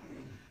are.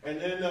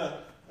 And then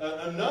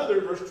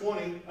another, verse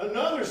 20,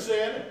 another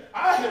said,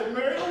 I have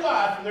married a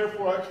wife, and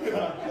therefore I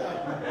cannot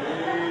come.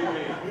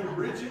 Amen.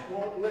 Bridget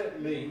won't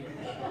let me.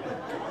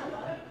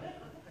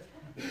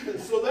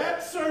 So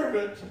that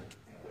servant,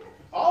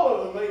 all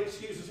of them made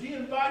excuses. He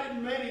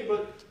invited many,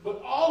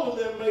 but all of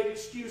them made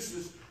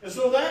excuses. And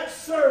so that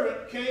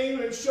servant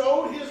came and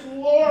showed his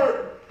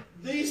Lord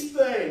these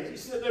things. He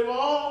said they've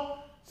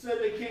all said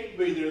they can't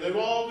be there. They've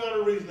all got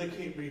a reason they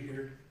can't be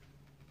here.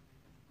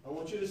 I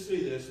want you to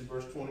see this in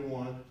verse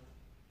 21.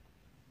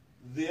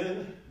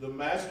 Then the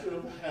master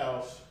of the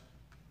house,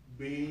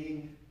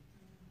 being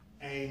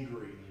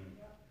angry,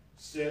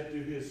 said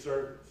to his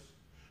servants,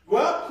 go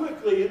out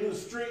quickly into the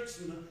streets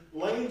and the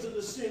lanes of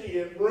the city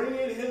and bring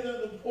in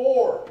hither the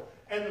poor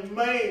and the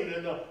maimed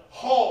and the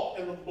halt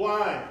and the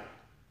blind.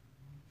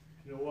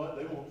 You know what?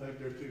 They won't think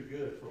they're too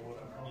good for what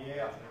I'm talking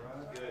about.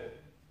 Right. Good.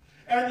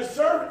 And the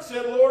servant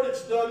said, Lord,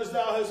 it's done as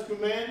thou hast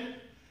commanded,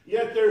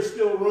 yet there's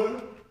still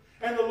room.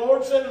 And the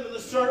Lord said unto the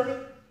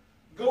servant,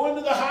 go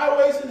into the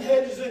highways and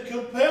hedges and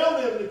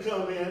compel them to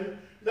come in,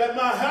 that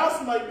my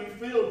house may be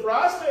filled. For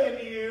I say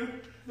unto you,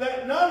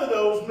 that none of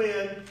those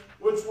men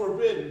which were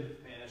bidden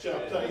shall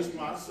taste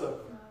my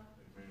supper.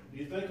 Do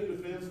you think it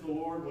offends the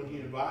Lord when He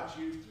invites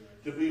you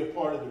to be a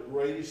part of the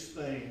greatest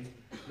thing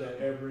that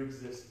ever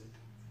existed?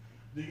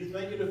 Do you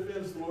think it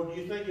offends the Lord? Do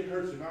you think it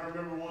hurts Him? I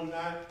remember one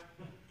night,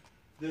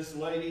 this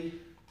lady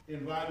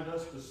invited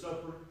us to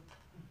supper,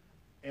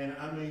 and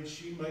I mean,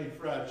 she made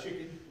fried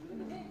chicken,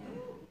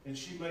 and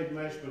she made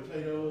mashed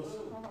potatoes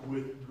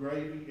with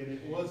gravy, and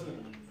it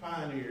wasn't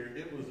Pioneer.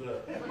 It was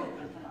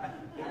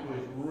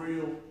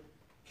real.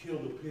 Kill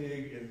the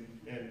pig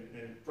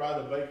and fry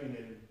the bacon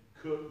and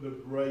cook the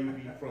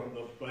gravy from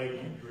the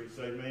bacon grease.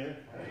 Amen.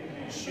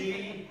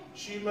 and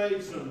she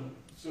made some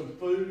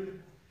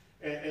food,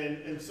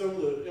 and some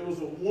of the, it was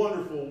a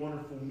wonderful,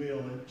 wonderful meal,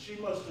 and she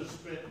must have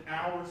spent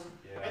hours,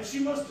 and she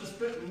must have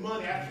spent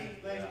money. I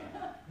can't think.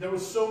 There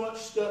was so much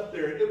stuff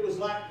there. It was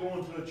like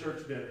going to a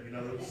church dinner, you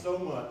know, there was so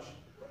much.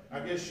 I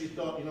guess she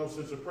thought, you know,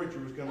 since the preacher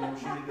was coming over,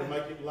 she needed to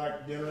make it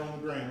like dinner on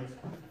the grounds,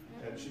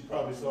 and she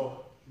probably saw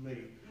me.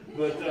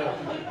 But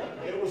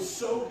it was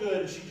so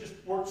good. She just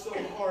worked so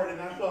hard, and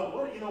I thought,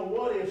 well, you know,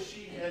 what if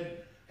she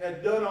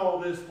had done all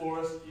this for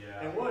us,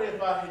 and what if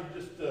I had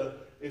just,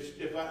 if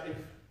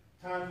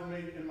time for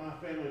me and my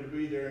family to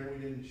be there and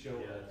we didn't show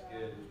up? Yeah,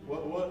 that's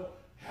good.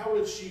 How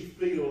would she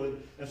feel?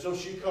 And so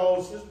she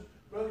calls, says,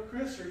 Brother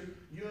Chris, are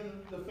you and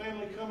the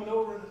family coming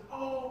over? And,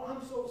 oh,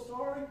 I'm so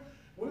sorry.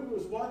 We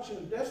was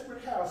watching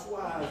Desperate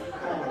Housewives.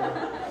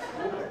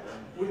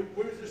 we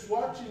were just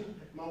watching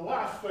my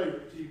wife's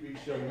favorite TV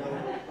show, you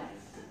know.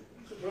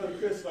 Brother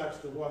Chris likes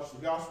to watch the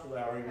Gospel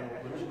Hour, you know,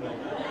 but you know,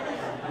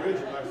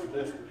 Bridget likes the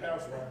Desperate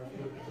Housewives.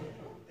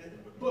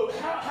 But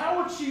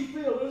how would she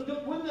feel?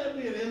 Wouldn't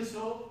that be an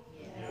insult?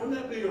 Yeah. Wouldn't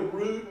that be a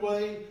rude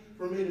way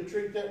for me to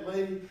treat that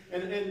lady?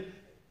 And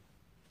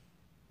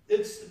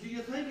it's, do you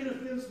think it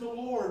offends the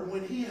Lord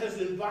when He has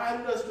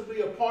invited us to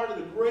be a part of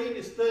the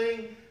greatest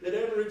thing that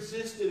ever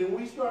existed, and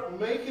we start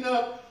making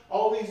up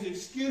all these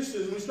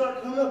excuses, and we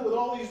start coming up with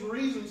all these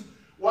reasons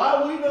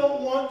why we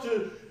don't want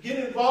to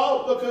get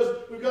involved, because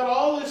we've got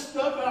all this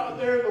stuff out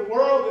there in the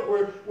world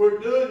that we're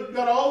doing. We've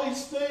got all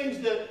these things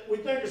that we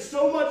think are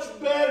so much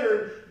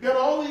better. We've got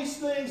all these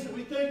things that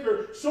we think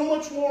are so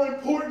much more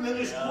important than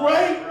this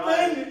great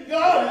thing that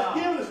God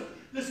has given us,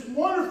 this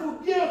wonderful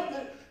gift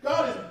that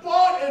God has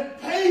bought and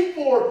paid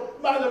for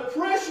by the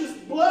precious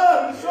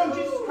blood of His Son,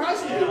 Jesus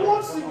Christ. And He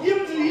wants to give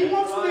it to you. He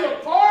wants to be a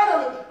part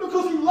of it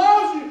because He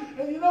loves you.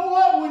 And you know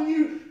what? When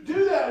you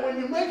do that,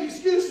 when you make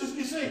excuses,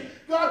 you say,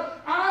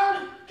 God,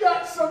 I've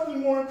got something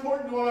more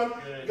important going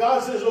on.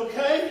 God says,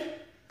 okay,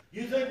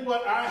 you think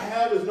what I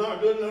have is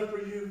not good enough for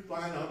you?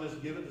 Fine, I'll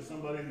just give it to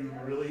somebody who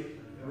really,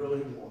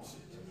 really wants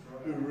it,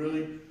 who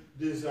really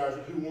desires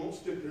it, who won't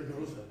stick their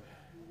nose up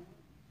at it.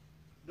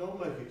 Don't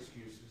make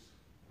excuses.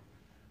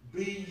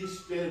 Be ye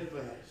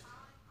steadfast,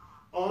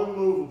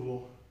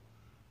 unmovable,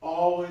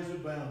 always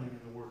abounding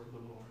in the work of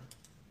the Lord.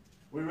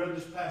 We read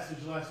this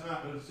passage last night,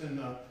 but it's in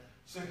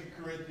 2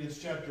 Corinthians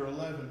chapter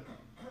 11.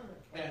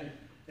 And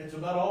it's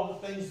about all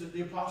the things that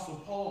the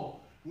Apostle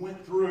Paul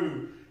went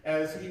through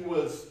as he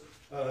was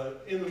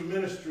in the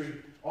ministry,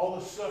 all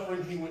the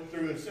suffering he went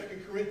through in 2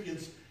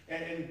 Corinthians.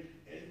 And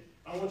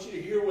I want you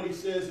to hear what he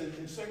says in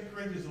 2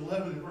 Corinthians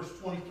 11, verse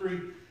 23.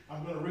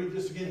 I'm going to read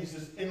this again. He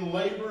says, in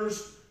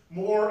labors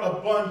more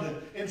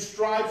abundant, in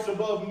stripes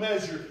above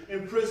measure,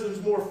 in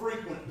prisons more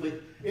frequently,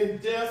 in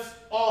deaths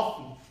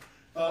often.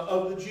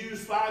 Of the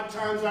Jews, 5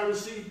 times I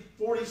received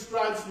 40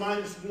 stripes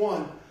minus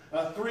 1.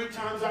 3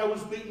 times I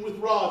was beaten with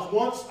rods.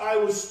 Once I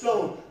was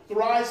stoned.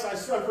 Thrice I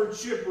suffered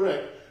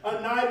shipwreck. A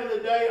night and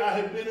a day I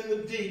have been in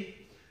the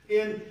deep.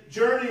 In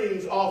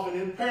journeyings often,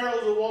 in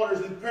perils of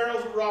waters, in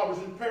perils of robbers,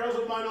 in perils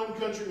of mine own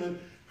countrymen,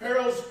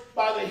 perils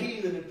by the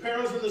heathen, in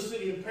perils in the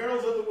city, in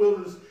perils of the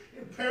wilderness,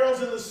 in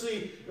perils in the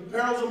sea, in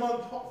perils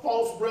among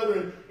false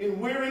brethren, in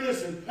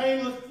weariness and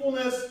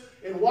painfulness,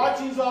 in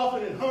watchings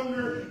often, in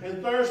hunger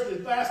and thirst,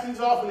 in fastings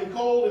often, in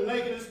cold and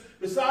nakedness,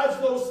 besides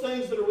those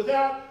things that are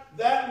without,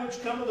 that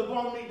which cometh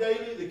upon me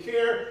daily, the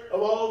care of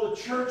all the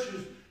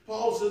churches.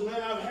 Paul says, man,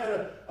 I've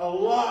had a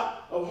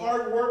lot of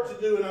hard work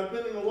to do, and I've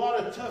been in a lot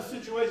of tough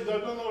situations.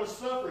 I've done a lot of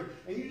suffering.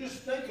 And you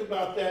just think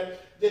about that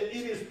it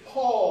is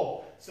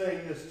Paul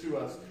saying this to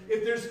us.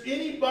 If there's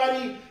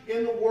anybody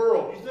in the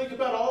world, you think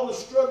about all the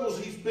struggles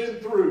he's been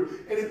through,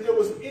 and if there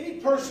was any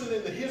person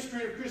in the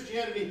history of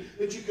Christianity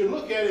that you could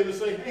look at him and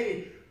say,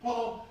 hey,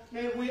 Paul,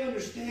 man, we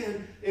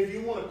understand if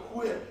you want to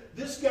quit.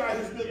 This guy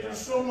has been through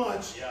so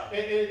much,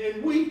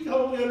 and we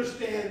totally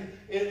understand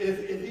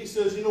if he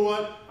says, you know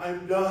what,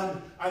 I'm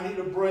done, I need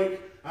a break,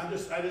 I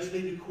just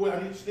need to quit, I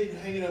just need to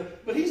hang it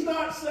up. But he's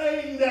not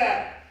saying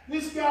that.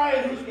 This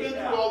guy who's been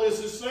through all this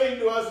is saying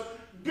to us,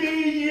 be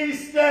ye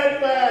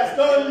steadfast,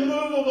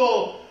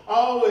 unmovable,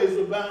 always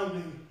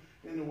abounding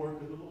in the work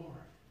of the Lord.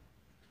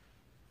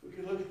 We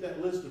can look at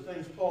that list of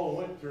things Paul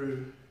went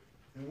through,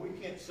 and we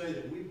can't say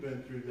that we've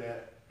been through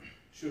that.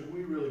 Should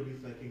we really be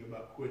thinking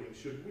about quitting?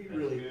 Should we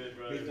really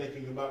be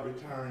thinking about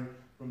retiring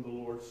from the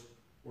Lord's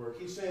work?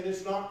 He's saying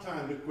it's not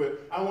time to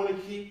quit. I want to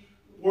keep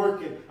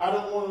working. I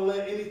don't want to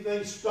let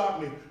anything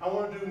stop me. I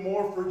want to do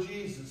more for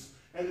Jesus.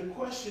 And the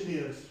question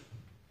is,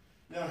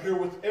 now here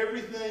with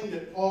everything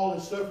that Paul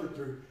has suffered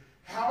through,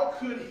 how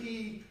could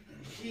he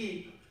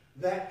keep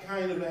that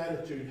kind of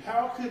attitude?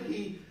 How could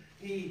he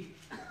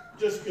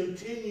just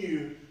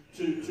continue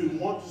to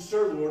want to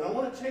serve the Lord? I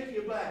want to take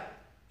you back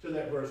to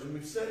that verse, and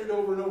we've said it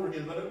over and over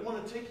again, but I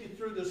want to take you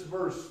through this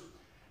verse,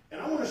 and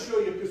I want to show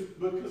you,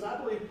 because I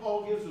believe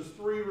Paul gives us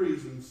 3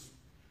 reasons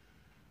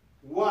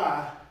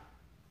why,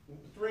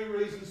 3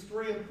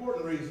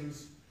 important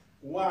reasons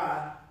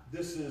why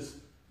this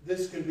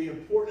can be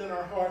important in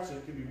our hearts, and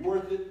it can be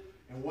worth it,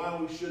 and why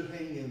we should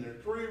hang in there.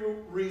 3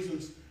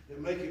 reasons that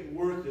make it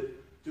worth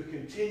it to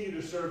continue continue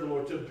to serve the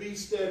Lord, to be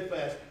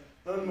steadfast,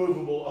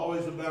 unmovable,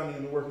 always abounding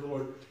in the work of the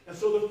Lord. And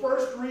so the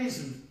first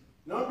reason,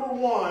 number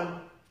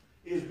one,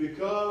 is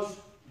because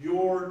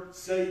your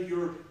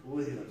Savior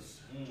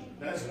lives.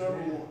 That's number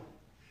one.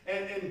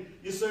 And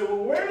you say,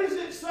 well, where does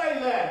it say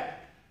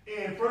that?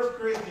 In 1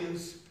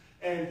 Corinthians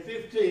and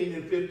 15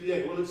 and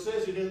 58. Well, it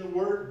says it in the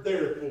word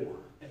therefore.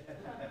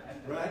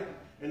 Right?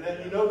 And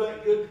that, you know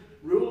that good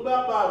rule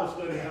about Bible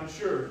study, I'm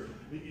sure.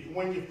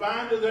 When you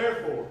find a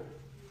therefore,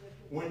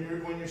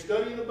 when you're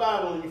studying the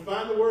Bible and you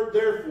find the word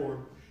therefore,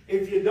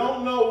 if you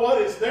don't know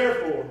what it's there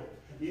for,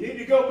 you need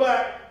to go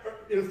back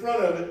in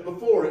front of it,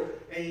 before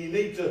it, and you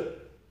need to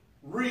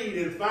read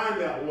and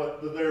find out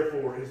what the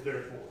therefore is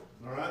there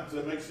for. All right? Does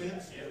that make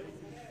sense?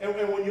 And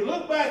when you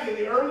look back in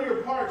the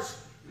earlier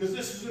parts, because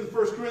this is in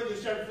 1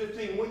 Corinthians chapter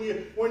 15, when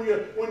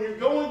you're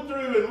going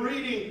through and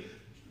reading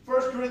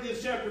 1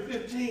 Corinthians chapter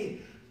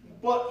 15,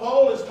 what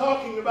Paul is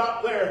talking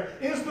about there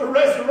is the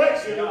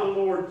resurrection of the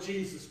Lord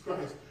Jesus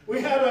Christ. We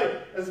have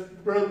as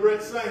Brother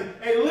Brett's saying,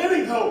 a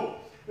living hope.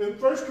 In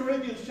 1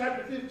 Corinthians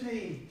chapter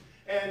 15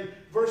 and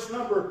verse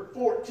number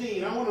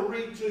 14, I want to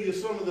read to you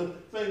some of the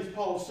things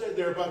Paul said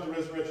there about the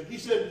resurrection. He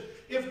said,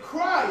 if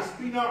Christ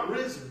be not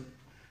risen,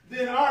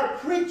 then our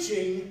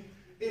preaching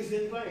is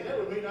in vain. That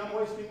would mean I'm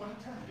wasting my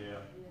time. Yeah.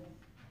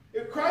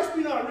 If Christ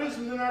be not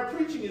risen, then our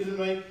preaching is in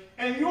vain.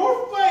 And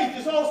your faith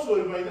is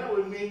also in vain. That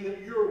would mean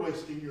that you're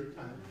wasting your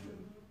time.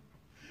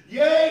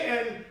 Yea,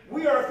 and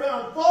we are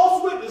found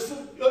false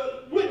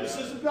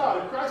witnesses of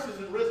God. If Christ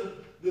isn't risen,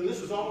 then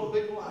this is all a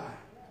big lie.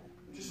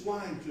 I'm just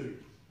lying to you.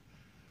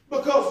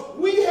 Because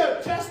we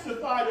have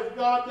testified of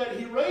God that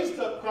he raised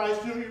up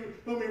Christ,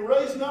 whom he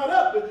raised not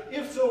up, but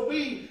if so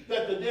be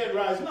that the dead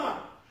rise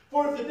not.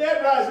 For if the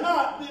dead rise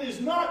not, then is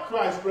not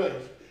Christ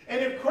raised. And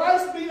if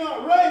Christ be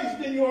not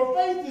raised, then your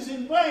faith is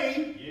in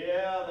vain.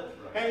 Yeah, that's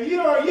right. And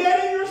you are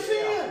yet in your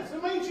sins.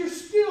 It means you're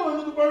still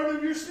under the burden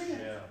of your sin.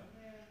 Yeah.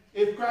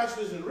 If Christ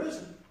isn't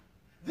risen,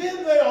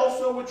 then they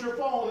also which are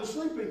fallen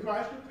asleep in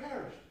Christ have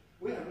perished.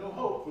 We have no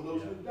hope for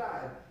those who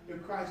died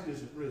if Christ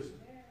isn't risen.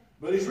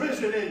 But he's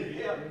risen in you.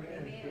 Yeah.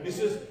 He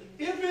says,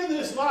 if in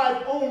this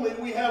life only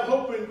we have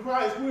hope in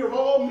Christ, we are of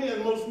all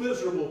men most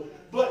miserable.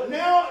 But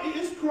now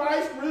is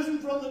Christ risen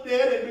from the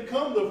dead and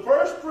become the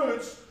first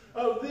fruits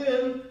of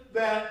them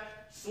that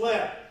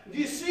slept. Do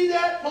you see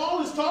that?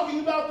 Paul is talking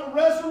about the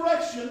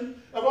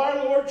resurrection of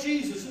our Lord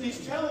Jesus. And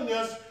he's telling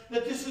us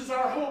that this is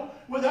our hope.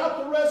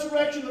 Without the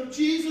resurrection of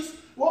Jesus,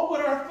 what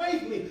would our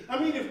faith mean? I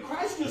mean, if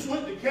Christ just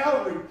went to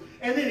Calvary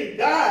and then he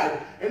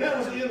died, and that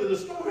was the end of the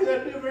story,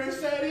 that'd be a very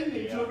sad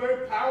ending to a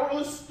very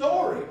powerless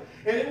story.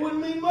 And it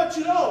wouldn't mean much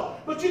at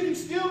all. But you can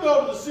still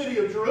go to the city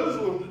of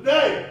Jerusalem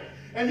today.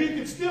 And you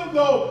can still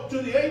go to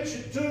the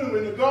ancient tomb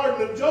in the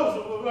garden of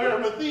Joseph of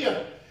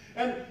Arimathea.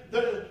 And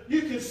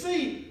you can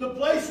see the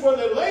place where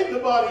they laid the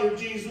body of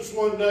Jesus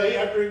one day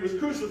after he was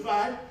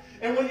crucified.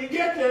 And when you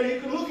get there,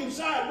 you can look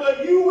inside,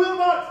 but you will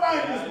not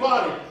find his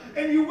body.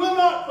 And you will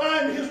not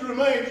find his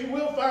remains. You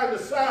will find a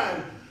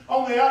sign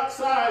on the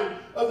outside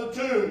of the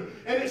tomb.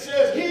 And it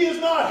says, he is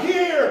not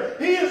here.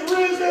 He is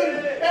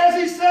risen, as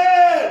he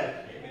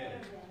said. Amen.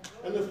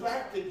 And the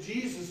fact that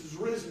Jesus is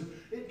risen,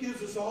 it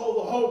gives us all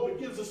the hope. It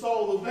gives us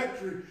all the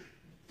victory.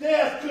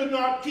 Death could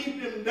not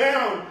keep him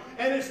down.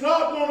 And it's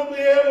not going to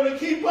be able to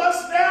keep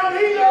us down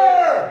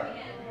either.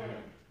 Amen.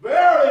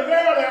 Verily,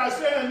 verily, I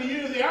say unto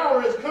you, the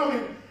hour is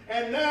coming,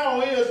 and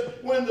now is,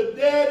 when the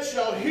dead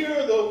shall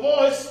hear the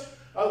voice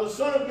of the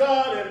Son of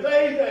God, and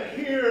they that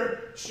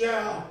hear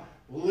shall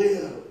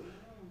live.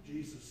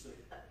 Jesus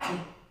said,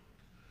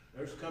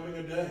 there's coming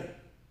a day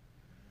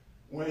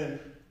when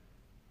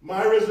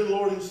my risen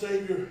Lord and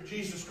Savior,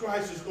 Jesus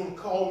Christ, is going to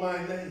call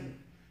my name,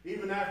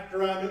 even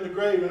after I'm in the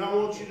grave. And I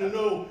want you to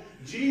know,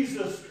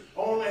 Jesus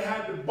only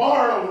had to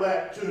borrow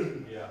that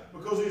tomb,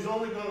 because he's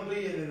only going to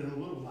be in it in a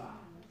little while.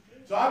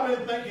 So I've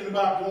been thinking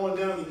about going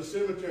down to the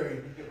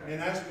cemetery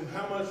and asking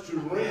how much to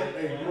rent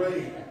a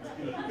grave.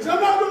 Because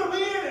I'm not going to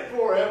be in it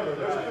forever.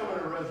 There's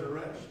coming a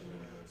resurrection.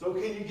 So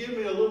can you give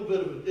me a little bit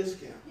of a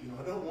discount? You know,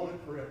 I don't want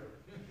it forever.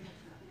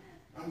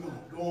 I'm going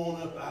to go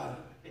on up out of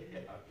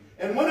it.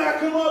 And when I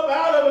come up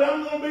out of it,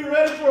 I'm going to be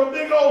ready for a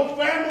big old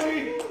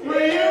family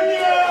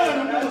reunion.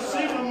 I'm going to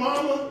see my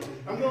mama.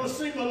 I'm going to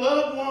see my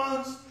loved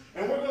ones.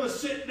 And we're going to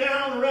sit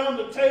down around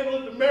the table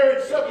at the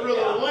marriage supper of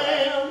the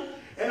Lamb.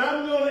 And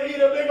I'm going to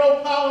eat a big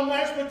old pile of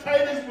mashed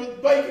potatoes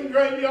with bacon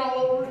gravy all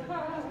over it.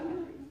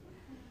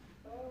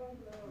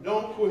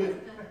 Don't quit.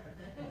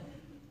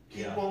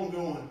 Keep on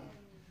going.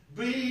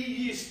 Be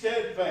ye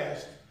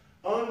steadfast,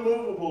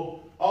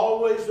 unmovable,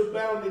 always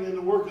abounding in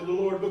the work of the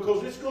Lord,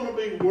 because it's going to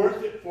be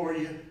worth it for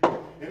you.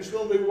 And it's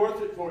going to be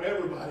worth it for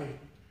everybody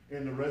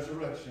in the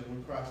resurrection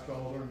when Christ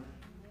calls her.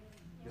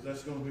 Because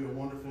that's going to be a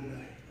wonderful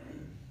day.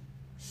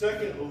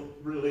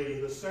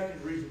 Secondly, the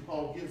second reason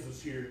Paul gives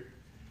us here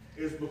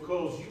is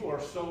because you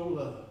are so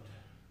loved.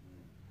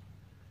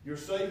 Your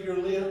Savior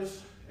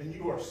lives, and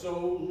you are so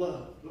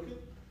loved. Look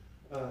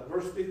at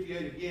verse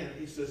 58 again.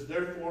 He says,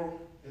 therefore,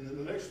 and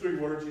then the next three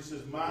words, he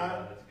says,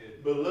 my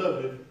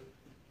beloved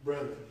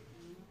brethren.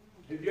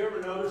 Have you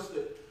ever noticed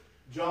that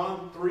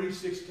John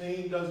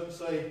 3:16 doesn't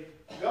say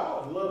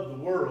God loved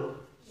the world,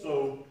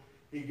 so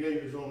he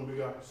gave his only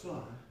begotten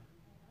Son.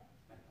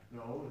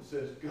 No, it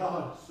says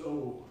God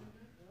so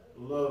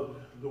loved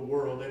the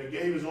world that he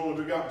gave his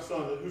only begotten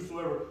Son, that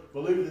whosoever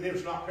believeth in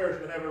him shall not perish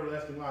but have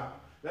everlasting life.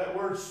 That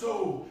word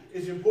 "so"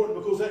 is important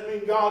because that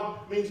means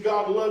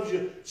God loves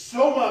you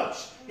so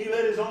much he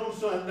let his own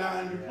Son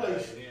die in your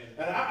place.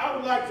 And I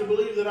would like to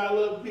believe that I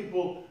love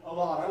people a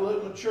lot. I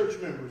love my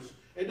church members.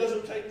 It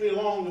doesn't take me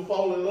long to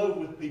fall in love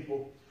with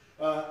people.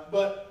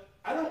 But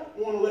I don't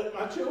want to let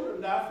my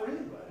children die for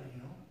anybody,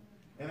 you know.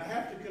 And I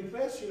have to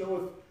confess, you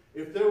know,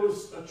 if there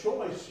was a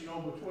choice, you know,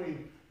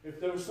 between, if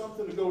there was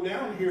something to go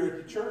down here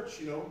at the church,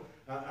 you know,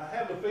 I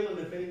have a feeling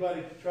if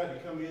anybody tried to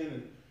come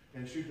in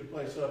and shoot the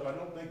place up, I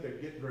don't think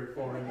they'd get very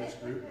far in this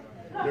group.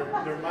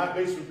 There might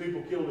be some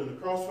people killed in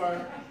the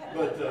crossfire,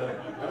 but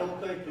I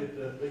don't think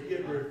that they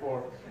get very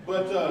far.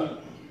 But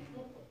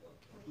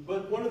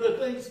one of the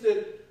things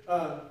that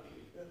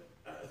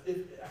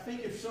I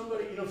think if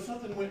somebody, you know, if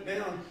something went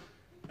down,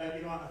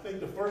 you know, I think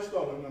the first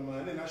thought in my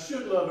mind, and I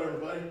should love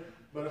everybody,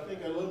 but I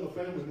think I love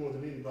my family more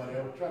than anybody.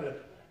 I would try to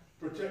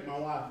protect my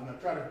wife, and I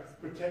try to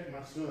protect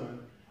my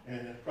son,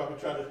 and I probably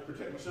try to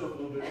protect myself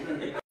a little bit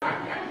too.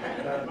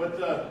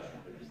 But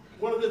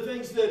one of the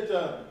things that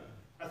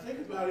I think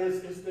about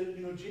is that,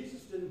 you know,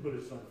 Jesus didn't put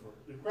his Son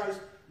first. Christ,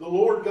 the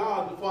Lord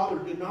God, the Father,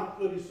 did not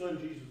put his Son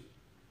Jesus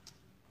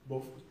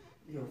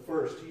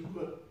first. He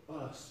put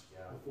us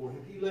before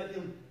him. He let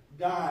him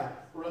die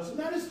for us. And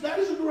that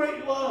is a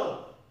great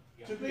love,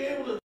 to be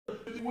able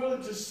to be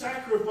willing to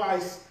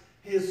sacrifice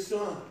his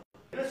Son.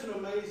 That's an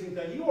amazing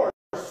thing. You are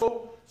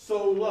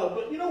so loved.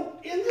 But, you know,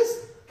 in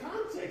this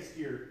context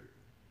here,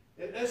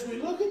 as we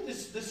look at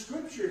this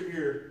scripture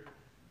here,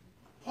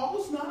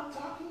 Paul's not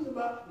talking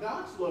about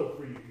God's love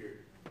for you here.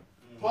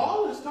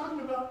 Paul is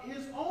talking about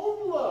his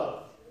own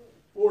love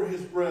for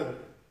his brethren.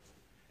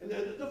 And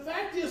the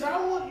fact is,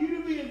 I want you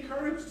to be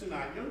encouraged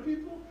tonight. Young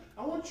people,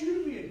 I want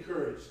you to be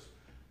encouraged.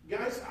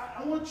 Guys,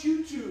 I want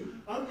you to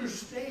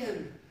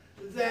understand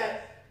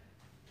that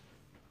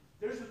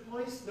there's a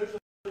place, there's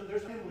a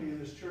family in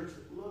this church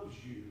that loves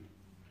you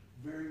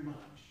very much.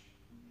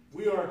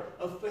 We are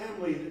a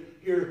family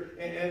here,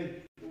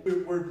 and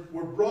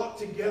we're brought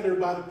together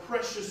by the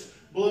precious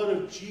blood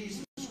of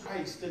Jesus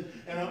Christ.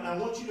 And I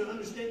want you to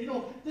understand, you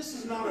know, this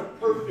is not a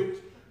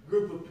perfect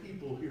group of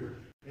people here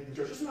in the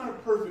church. It's not a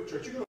perfect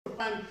church. You're going to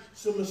find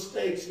some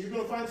mistakes, and you're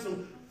going to find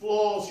some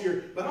flaws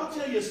here. But I'll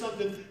tell you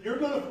something,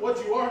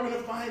 what you are going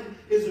to find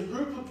is a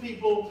group of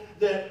people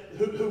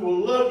who will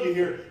love you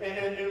here.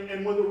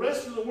 And when the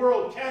rest of the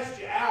world casts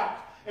you out,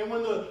 and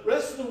when the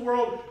rest of the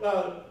world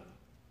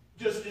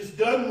just is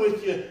done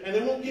with you, and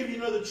they won't give you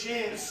another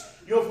chance,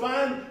 you'll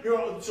find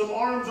some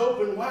arms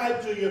open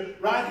wide to you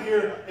right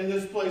here in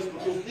this place,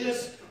 because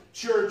this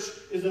church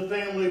is a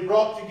family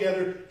brought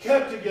together,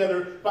 kept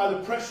together by the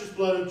precious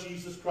blood of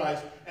Jesus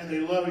Christ, and they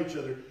love each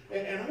other.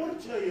 And I want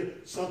to tell you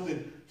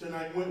something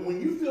tonight.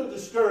 When you feel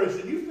discouraged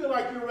and you feel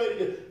like you're ready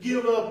to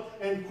give up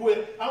and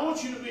quit, I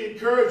want you to be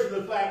encouraged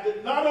in the fact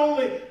that not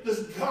only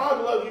does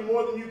God love you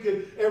more than you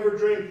could ever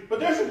dream, but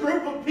there's a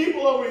group of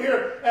people over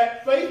here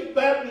at Faith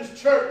Baptist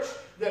Church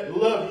that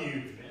love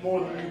you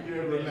more than you could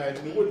ever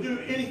imagine, and will do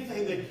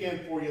anything they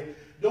can for you.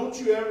 Don't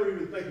you ever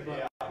even think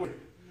about quitting,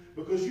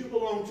 because you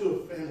belong to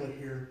a family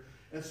here.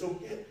 And so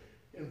get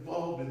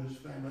involved in this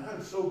family.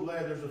 I'm so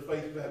glad there's a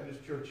Faith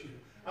Baptist Church here.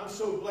 I'm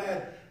so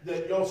glad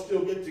that y'all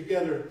still get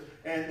together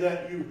and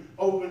that you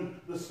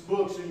open the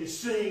books and you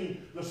sing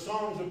the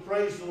songs of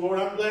praise to the Lord.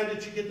 I'm glad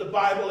that you get the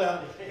Bible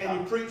out and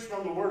you preach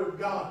from the Word of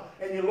God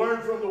and you learn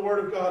from the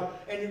Word of God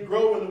and you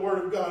grow in the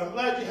Word of God. I'm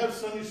glad you have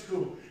Sunday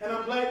school, and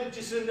I'm glad that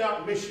you send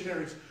out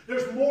missionaries.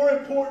 There's more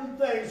important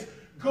things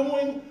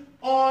going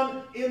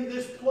on in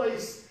this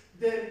place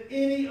than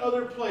any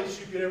other place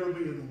you could ever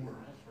be in the world.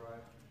 That's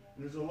right.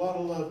 And there's a lot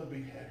of love to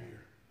be had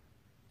here.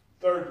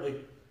 Thirdly,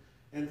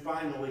 and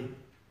finally,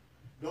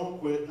 don't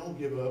quit, don't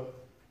give up,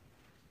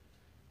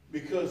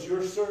 because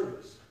your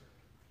service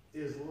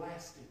is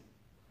lasting.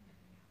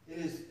 It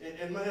is,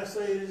 and may I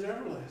say, it is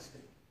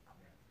everlasting.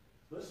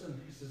 Listen,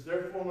 he says,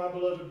 therefore, my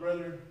beloved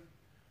brethren,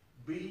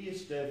 be ye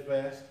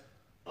steadfast,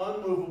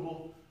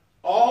 unmovable,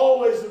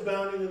 always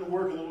abounding in the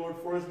work of the Lord,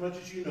 for as much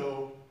as you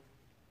know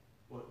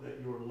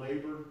that your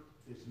labor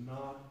is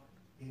not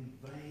in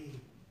vain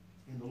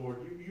in the Lord.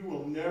 You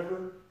will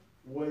never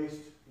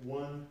waste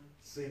one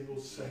single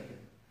second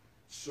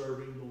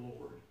serving the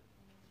Lord.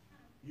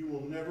 You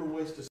will never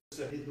waste a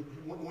second.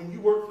 When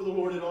you work for the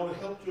Lord, it ought to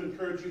help to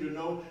encourage you to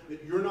know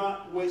that you're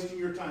not wasting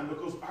your time,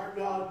 because our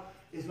God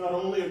is not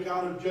only a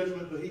God of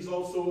judgment, but he's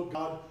also a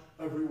God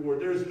of reward.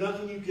 There is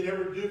nothing you can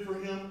ever do for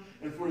him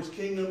and for his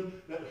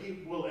kingdom that he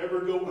will ever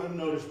go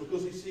unnoticed,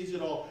 because he sees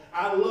it all.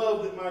 I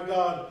love that my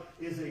God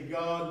is a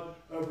God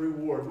of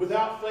reward.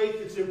 Without faith,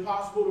 it's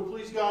impossible to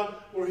please God,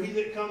 for he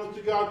that cometh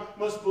to God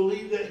must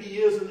believe that he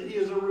is, and that he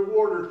is a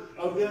rewarder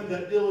of them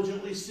that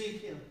diligently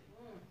seek him.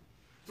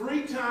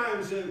 3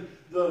 times in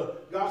the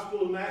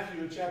Gospel of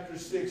Matthew, chapter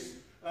 6,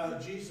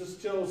 Jesus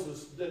tells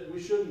us that we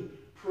shouldn't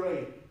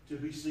pray to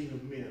be seen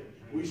of men.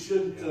 We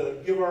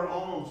shouldn't give our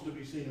alms to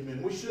be seen of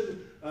men. We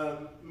shouldn't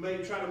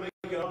try to make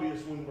it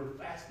obvious when we're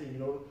fasting.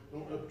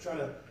 Don't try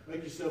to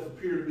make yourself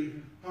appear to be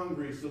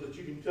hungry so that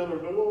you can tell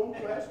everybody, "Oh,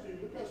 I'm fasting.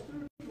 Look how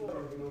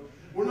spiritual."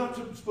 We're not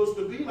supposed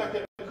to be like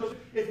that, because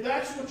if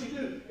that's what you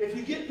do, if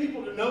you get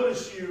people to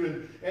notice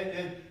you,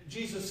 and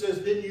Jesus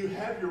says, then you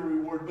have your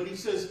reward. But he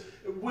says,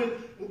 when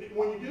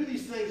you do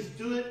these things,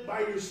 do it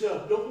by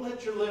yourself. Don't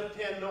let your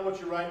left hand know what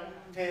your right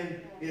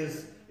hand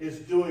is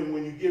doing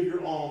when you give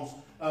your alms.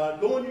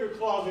 Go into your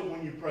closet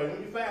when you pray.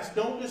 When you fast,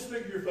 don't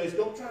disfigure your face.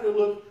 Don't try to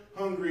look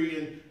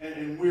hungry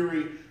and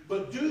weary.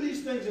 But do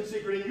these things in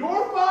secret. And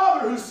your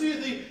Father who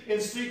seeth thee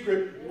in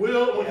secret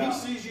will, when he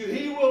sees you,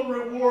 he will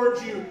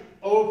reward you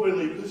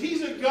openly. Because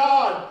he's a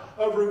God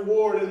of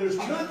reward. And there's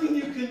nothing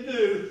you can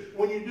do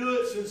when you do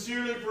it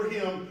sincerely for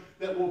him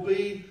that will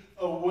be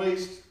a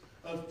waste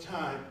of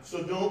time.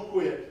 So don't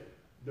quit.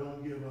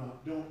 Don't give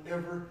up. Don't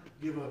ever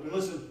give up. And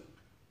listen,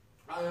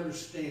 I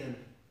understand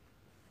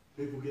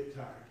people get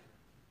tired.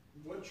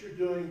 What you're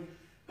doing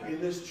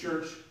in this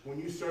church, when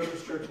you start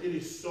this church, it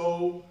is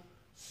so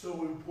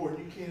important.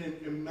 You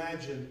can't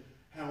imagine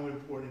how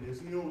important it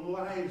is.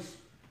 Lives,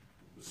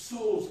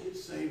 souls get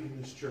saved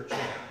in this church.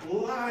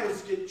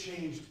 Lives get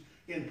changed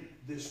in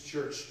this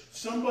church.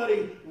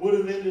 Somebody would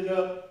have ended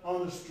up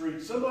on the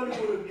street. Somebody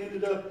would have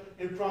ended up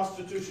in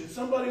prostitution.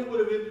 Somebody would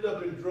have ended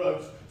up in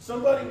drugs.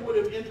 Somebody would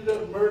have ended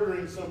up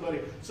murdering somebody.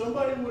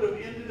 Somebody would have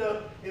ended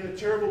up in a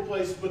terrible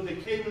place, but they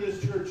came to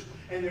this church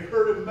and they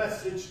heard a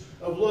message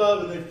of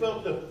love, and they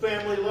felt the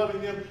family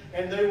loving them,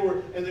 and they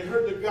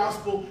heard the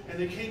gospel, and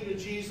they came to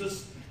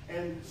Jesus.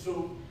 And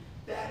so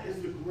that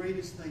is the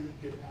greatest thing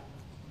that could happen.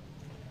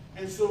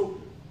 And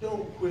so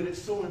don't quit.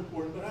 It's so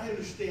important. But I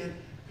understand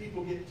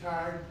people get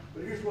tired.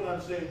 But here's what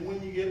I'm saying.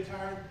 When you get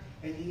tired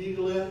and you need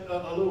a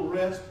little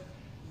rest,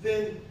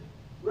 then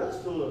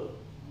rest a little.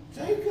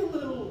 Take a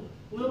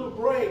little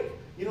break.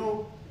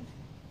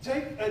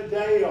 Take a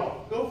day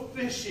off. Go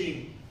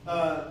fishing.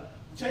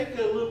 Take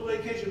a little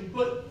vacation.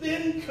 But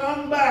then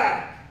come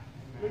back.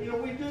 We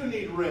do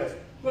need rest.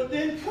 But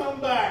then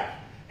come back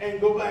and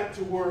go back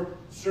to work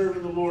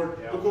serving the Lord.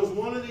 Yep. Because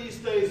one of these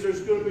days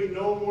there's going to be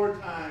no more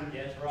time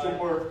to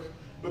work.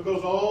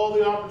 Because all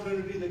the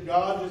opportunity that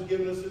God has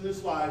given us in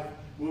this life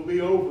will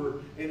be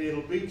over, and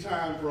it'll be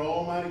time for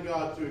Almighty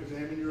God to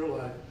examine your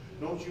life.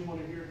 Don't you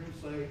want to hear him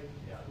say,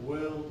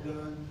 "Well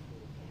done,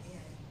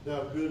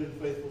 thou good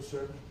and faithful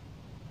servant"?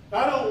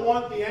 I don't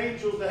want the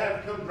angels to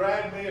have to come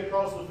drag me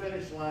across the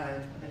finish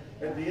line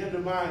at the end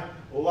of my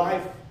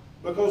life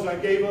because I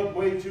gave up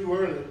way too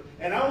early.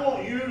 And I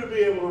want you to be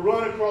able to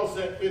run across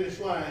that finish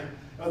line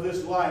of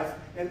this life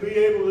and be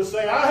able to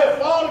say, "I have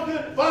fought a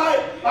good fight.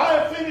 I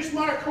have finished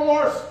my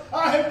course.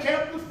 I have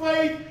kept the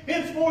faith.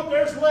 Henceforth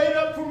there's laid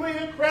up for me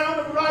a crown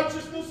of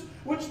righteousness,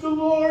 which the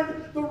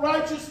Lord, the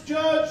righteous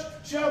judge,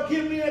 shall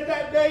give me at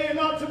that day, and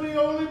not to me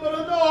only, but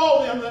unto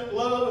all them that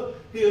love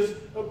his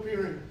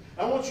appearing."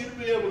 I want you to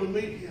be able to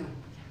meet him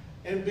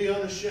and be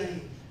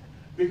unashamed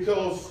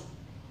because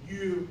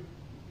you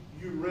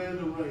ran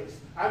the race.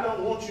 I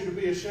don't want you to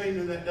be ashamed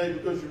in that day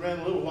because you ran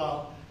a little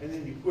while and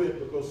then you quit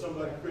because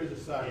somebody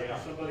criticized you,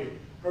 somebody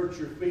hurt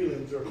your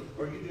feelings,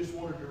 or you just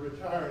wanted to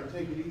retire and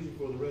take it easy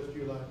for the rest of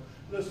your life.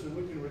 Listen,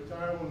 we can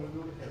retire when we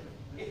go to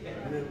heaven.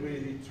 And it'll be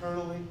the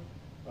eternally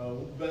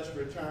best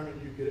retirement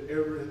you could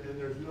ever, and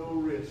there's no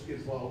risk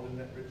involved in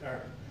that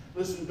retirement.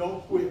 Listen,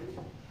 don't quit.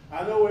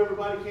 I know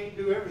everybody can't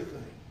do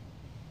everything,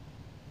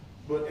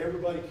 but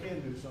everybody can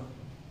do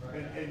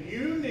something. And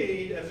you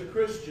need, as a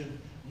Christian,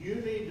 you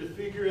need to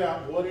figure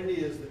out what it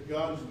is that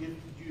God has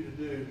gifted you to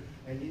do,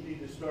 and you need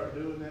to start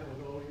doing that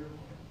with all your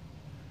heart.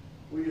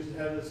 We used to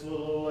have this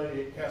little old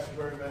lady at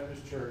Castleberry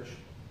Baptist Church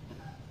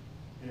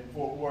in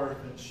Fort Worth,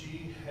 and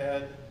she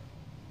had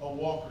a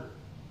walker.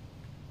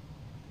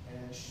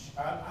 And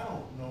I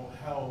don't know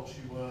how old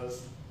she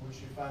was when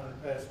she finally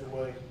passed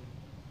away,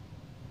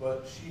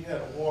 but she had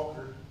a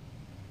walker,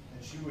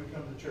 and she would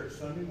come to church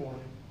Sunday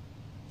morning,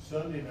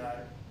 Sunday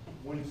night,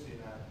 Wednesday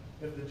night.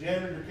 If the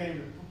janitor came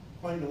to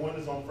clean the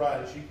windows on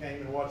Friday, she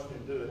came and watched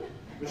him do it.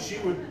 But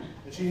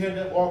she had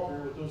that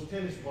walker with those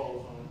tennis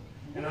balls on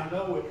it. And I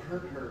know it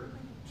hurt her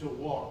to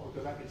walk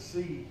because I could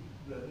see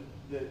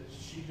that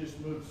she just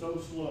moved so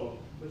slow.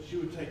 But she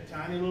would take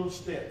tiny little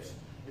steps,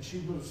 and she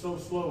moved so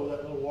slow with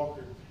that little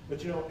walker.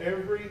 But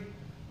every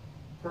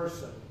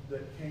person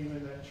that came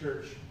in that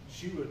church,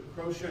 she would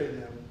crochet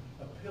them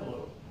a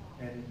pillow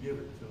and give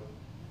it to them.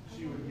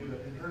 She would give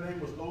it, and her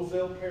name was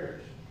Ozell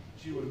Parrish.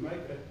 She would make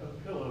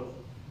a pillow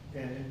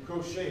and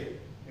crochet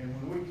it. And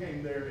when we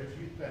came there as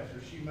youth pastor,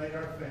 she made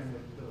our family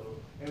a pillow.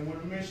 And when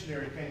a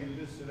missionary came and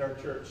visited our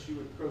church, she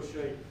would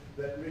crochet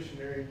that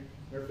missionary,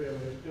 their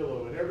family, a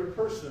pillow. And every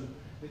person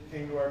that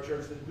came to our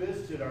church, that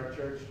visited our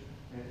church,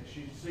 and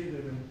she'd see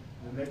them,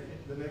 and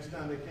the next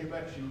time they came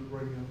back, she would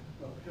bring them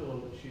a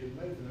pillow that she had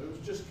made for them. It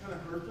was just kind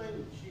of her thing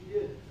that she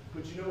did.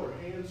 But her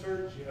hands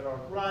hurt, she had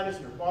arthritis,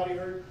 and her body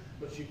hurt.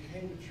 But she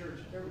came to church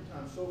every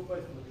time so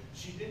faithfully.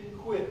 She didn't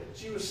quit.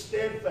 She was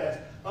steadfast,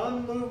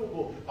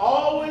 unmovable,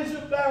 always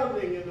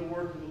abounding in the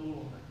work of the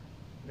Lord.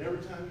 And every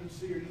time you'd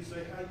see her, you'd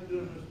say, "How you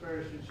doing, Miss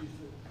Parrish?" And she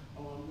said,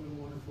 "Oh, I'm doing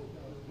wonderful.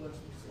 God has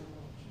blessed me so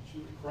much." And she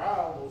would cry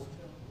almost.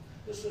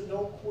 Just said,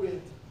 "Don't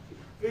quit.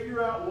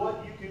 Figure out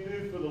what you can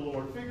do for the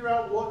Lord. Figure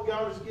out what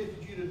God has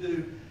gifted you to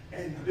do,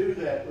 and do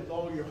that with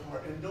all your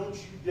heart. And don't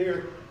you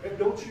dare, and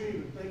don't you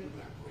even think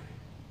about quitting."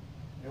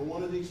 And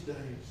one of these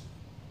days,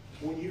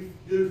 when you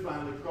do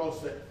finally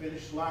cross that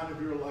finish line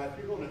of your life,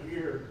 you're going to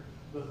hear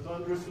the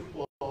thunderous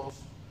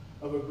applause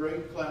of a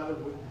great cloud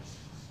of witnesses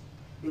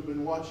who've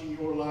been watching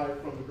your life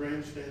from the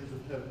grandstands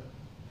of heaven.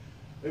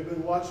 They've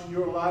been watching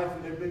your life,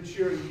 and they've been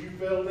cheering. You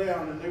fell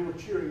down, and they were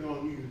cheering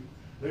on you.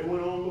 They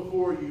went on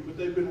before you, but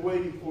they've been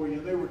waiting for you,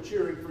 and they were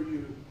cheering for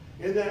you.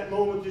 In that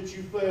moment that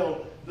you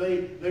fell,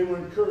 they were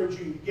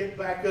encouraging you to get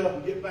back up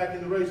and get back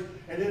in the race.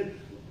 And then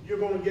you're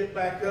going to get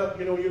back up.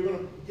 You know, you're going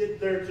to get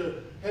there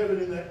to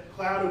heaven in that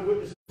cloud of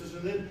witnesses.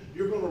 And then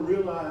you're going to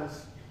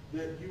realize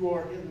that you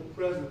are in the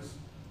presence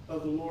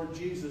of the Lord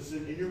Jesus.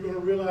 And you're going to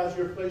realize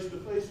you're face to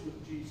face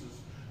with Jesus,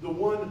 the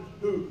one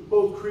who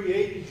both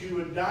created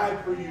you and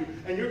died for you.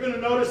 And you're going to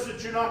notice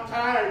that you're not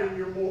tired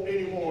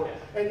anymore.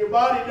 And your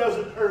body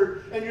doesn't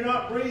hurt. And you're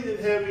not breathing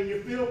heavy. And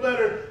you feel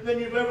better than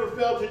you've ever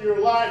felt in your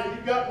life. And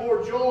you've got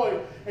more joy.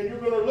 And you're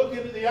going to look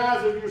into the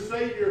eyes of your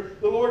Savior,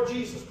 the Lord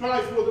Jesus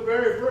Christ, for the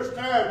very first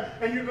time.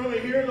 And you're going to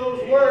hear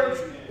those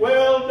words,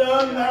 "Well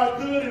done, thou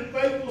good and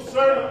faithful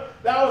servant.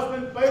 Thou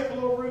hast been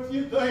faithful over a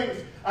few things.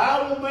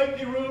 I will make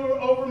thee ruler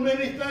over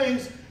many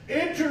things.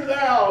 Enter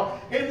thou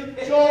in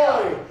the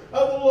joy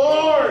of the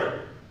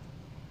Lord."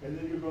 And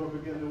then you're going to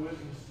begin to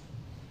witness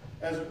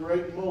as a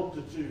great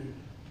multitude,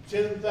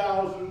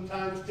 10,000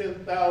 times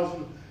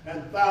 10,000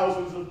 and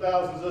thousands of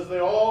thousands, as they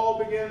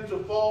all begin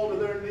to fall to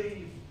their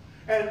knees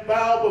and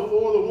bow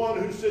before the one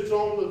who sits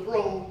on the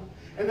throne.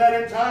 And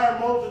that entire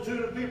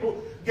multitude of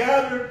people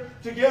gathered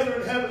together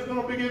in heaven is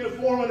going to begin to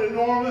form an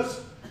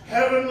enormous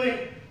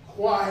heavenly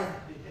choir,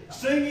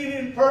 singing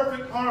in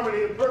perfect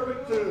harmony and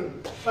perfect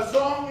tune. A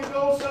song that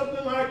goes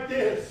something like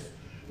this: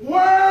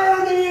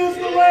 "Worthy is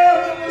the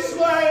Lamb that was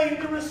slain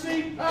to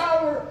receive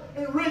power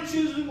and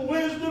riches and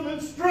wisdom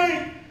and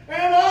strength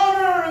and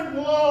honor and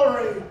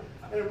glory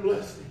and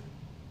blessing."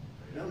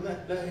 And on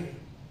that day,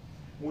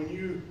 when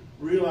you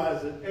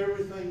realize that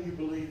everything you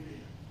believe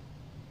in,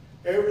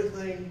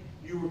 everything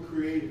you were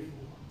created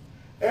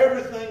for,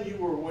 everything you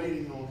were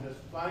waiting on has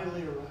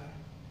finally arrived,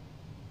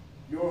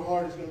 your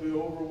heart is going to be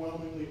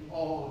overwhelmingly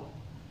awed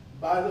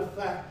by the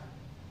fact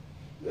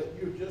that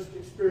you've just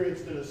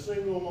experienced in a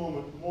single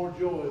moment more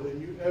joy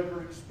than you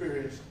ever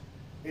experienced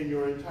in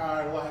your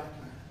entire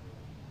lifetime.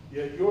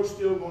 Yet you're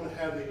still going to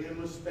have the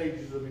endless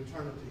stages of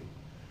eternity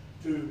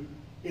to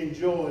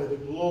enjoy the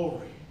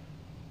glory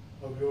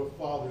of your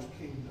Father's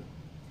kingdom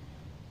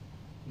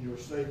in your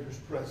Savior's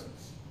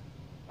presence.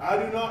 I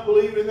do not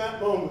believe in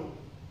that moment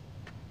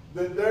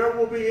that there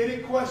will be any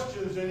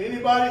questions in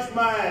anybody's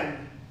mind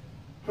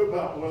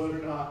about whether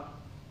or not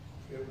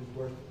it was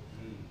worth it.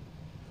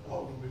 It's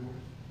all going to be worth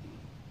it.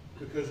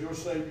 Because your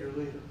Savior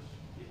lives.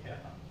 Yeah.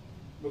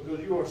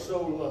 Because you are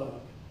so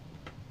loved.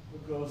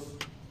 Because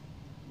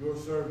your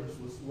service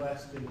was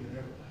lasting and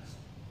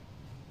everlasting.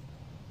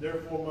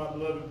 Therefore, my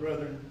beloved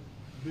brethren,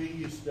 be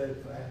ye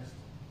steadfast,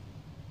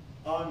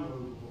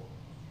 unmovable,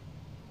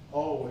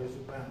 always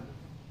abounding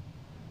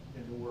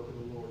in the work of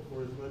the Lord.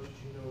 For as much as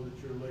you know that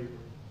your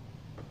labor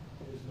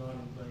is not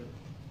in vain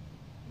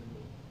in the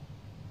Lord.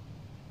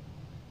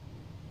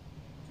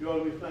 You ought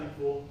to be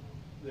thankful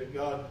that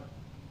God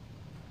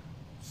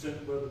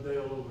sent Brother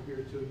Dale over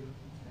here to you.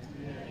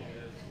 Amen.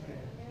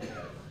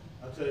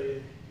 I'll tell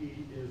you,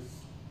 he is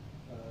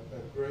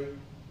a great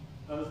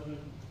husband,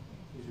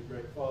 he's a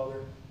great father,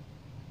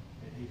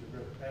 and he's a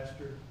great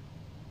pastor,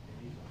 and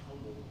he's a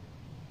humble one.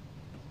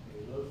 And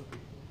he loves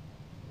people,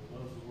 and he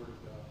loves the Word of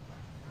God.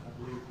 I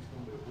believe he's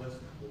going to be a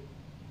blessing to you.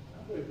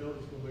 I believe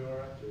Mildred's going to be all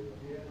right too.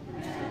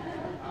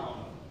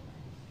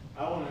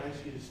 I want to ask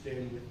you to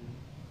stand with me.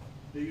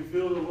 Do you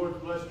feel the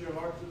Lord blessed your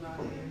heart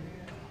tonight?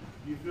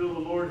 Do you feel the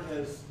Lord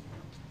has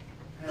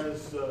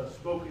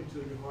spoken to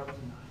your heart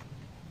tonight?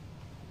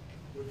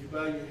 Would you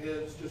bow your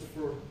heads just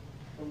for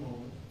a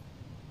moment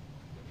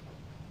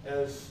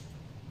as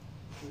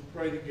we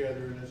pray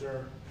together and as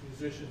our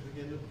musicians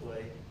begin to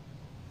play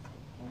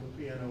on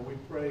the piano? We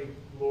pray,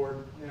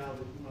 Lord, now that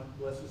you might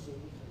bless this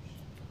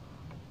invitation.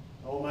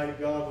 Almighty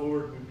God,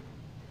 Lord,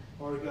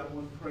 we've already got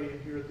one praying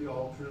here at the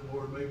altar, and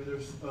Lord, maybe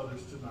there's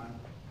others tonight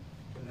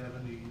that have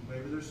a need.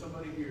 Maybe there's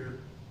somebody here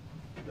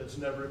that's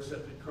never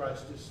accepted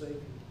Christ as Savior.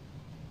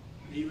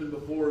 Even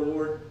before,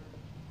 Lord,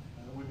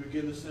 we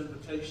begin this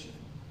invitation,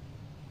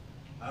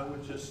 I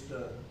would just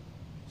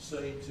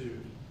say to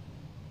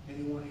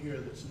anyone here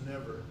that's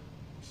never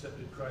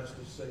accepted Christ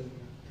as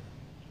Savior,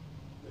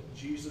 that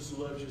Jesus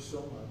loves you so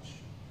much,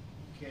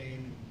 He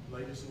came and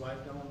laid His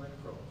life down on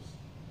that cross.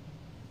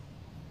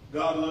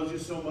 God loves you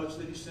so much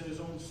that He sent His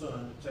own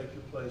Son to take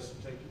your place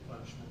and take your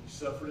punishment. He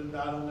suffered and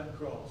died on that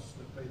cross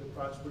to pay the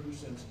price for your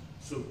sins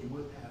so you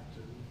wouldn't have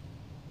to.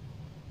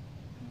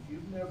 And if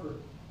you've never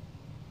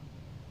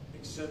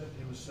accepted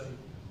Him as Savior,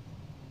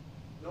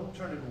 don't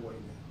turn Him away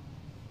now.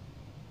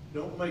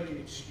 Don't make an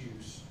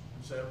excuse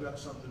and say, I've got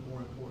something more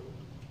important.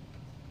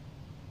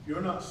 If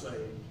you're not saved,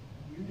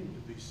 you need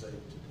to be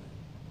saved today.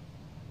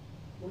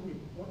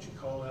 Won't you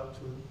call out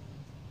to him?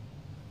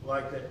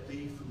 Like that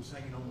thief who was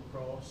hanging on the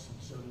cross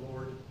and said,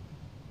 Lord,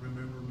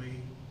 remember me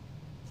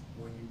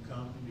when you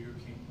come into your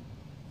kingdom.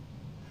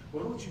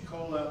 Why don't you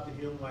call out to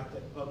him like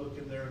that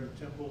publican there in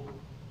the temple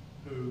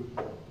who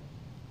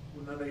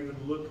would not even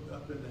look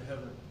up into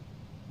heaven,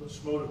 but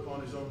smote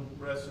upon his own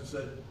breast and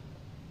said,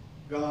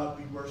 God,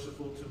 be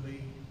merciful to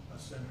me, a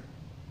sinner.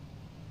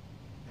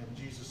 And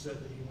Jesus said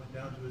that he went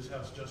down to his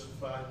house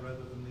justified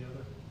rather than the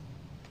other.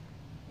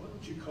 Why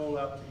don't you call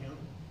out to him?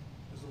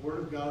 As the Word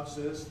of God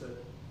says that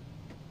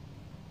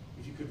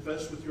if you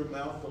confess with your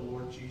mouth the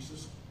Lord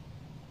Jesus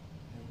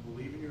and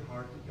believe in your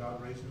heart that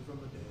God raised him from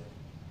the dead,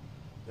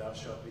 thou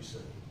shalt be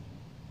saved.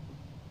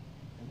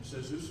 And it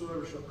says,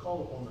 whosoever shall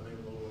call upon the name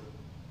of the Lord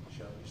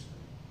shall be saved.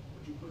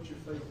 Would you put your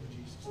faith in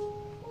Jesus?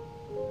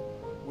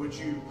 Would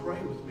you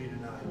pray with me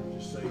tonight and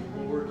just say,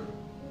 Lord,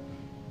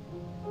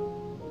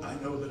 I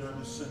know that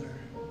I'm a sinner.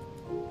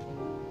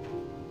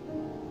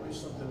 Pray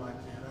something like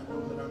that. I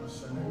know that I'm a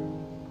sinner.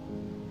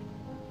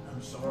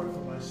 I'm sorry for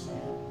my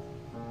sin.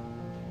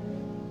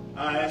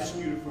 I ask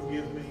you to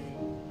forgive me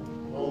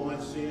of all my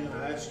sin.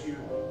 I ask you,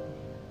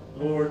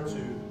 Lord,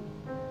 to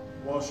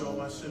wash all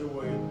my sin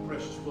away in the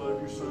precious blood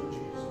of your Son,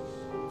 Jesus.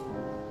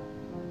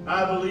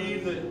 I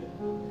believe that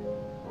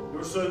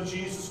your Son,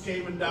 Jesus,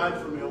 came and died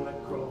for me on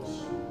that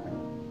cross.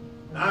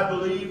 And I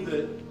believe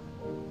that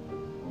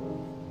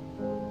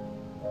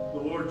the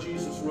Lord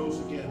Jesus rose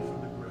again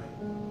from the grave.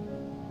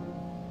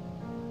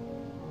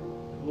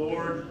 And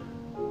Lord,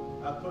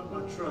 I put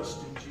my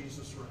trust in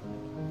Jesus right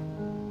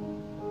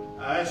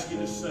now. I ask you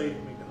to save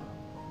me,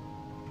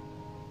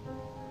 God.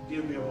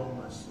 Forgive me of all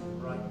my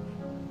sin right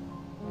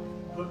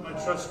now. Put my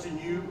trust in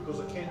you because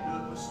I can't do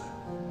it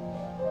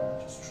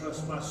myself. Just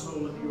trust my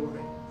soul in your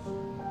hands.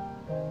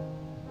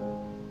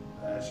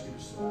 I ask you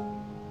to save me.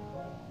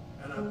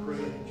 And I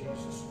pray in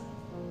Jesus' name.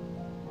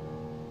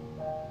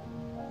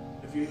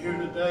 If you're here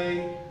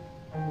today,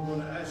 we're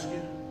going to ask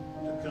you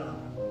to come.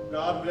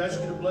 God, we ask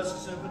you to bless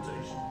this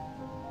invitation.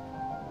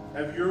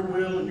 Have your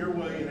will and your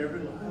way in every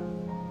life.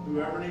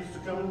 Whoever needs to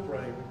come and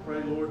pray, we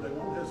pray, Lord, they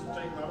won't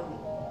hesitate not a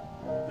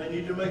moment. They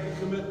need to make a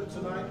commitment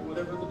tonight,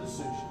 whatever the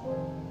decision.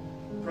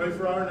 Pray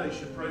for our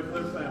nation. Pray for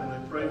their family.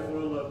 Pray for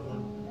a loved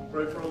one.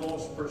 Pray for a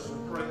lost person.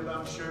 Pray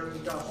about sharing the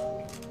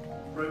gospel.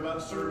 Pray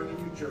about serving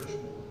in your church.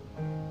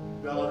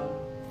 God,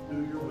 do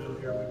your will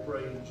here. We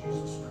pray in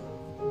Jesus' name.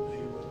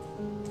 Amen.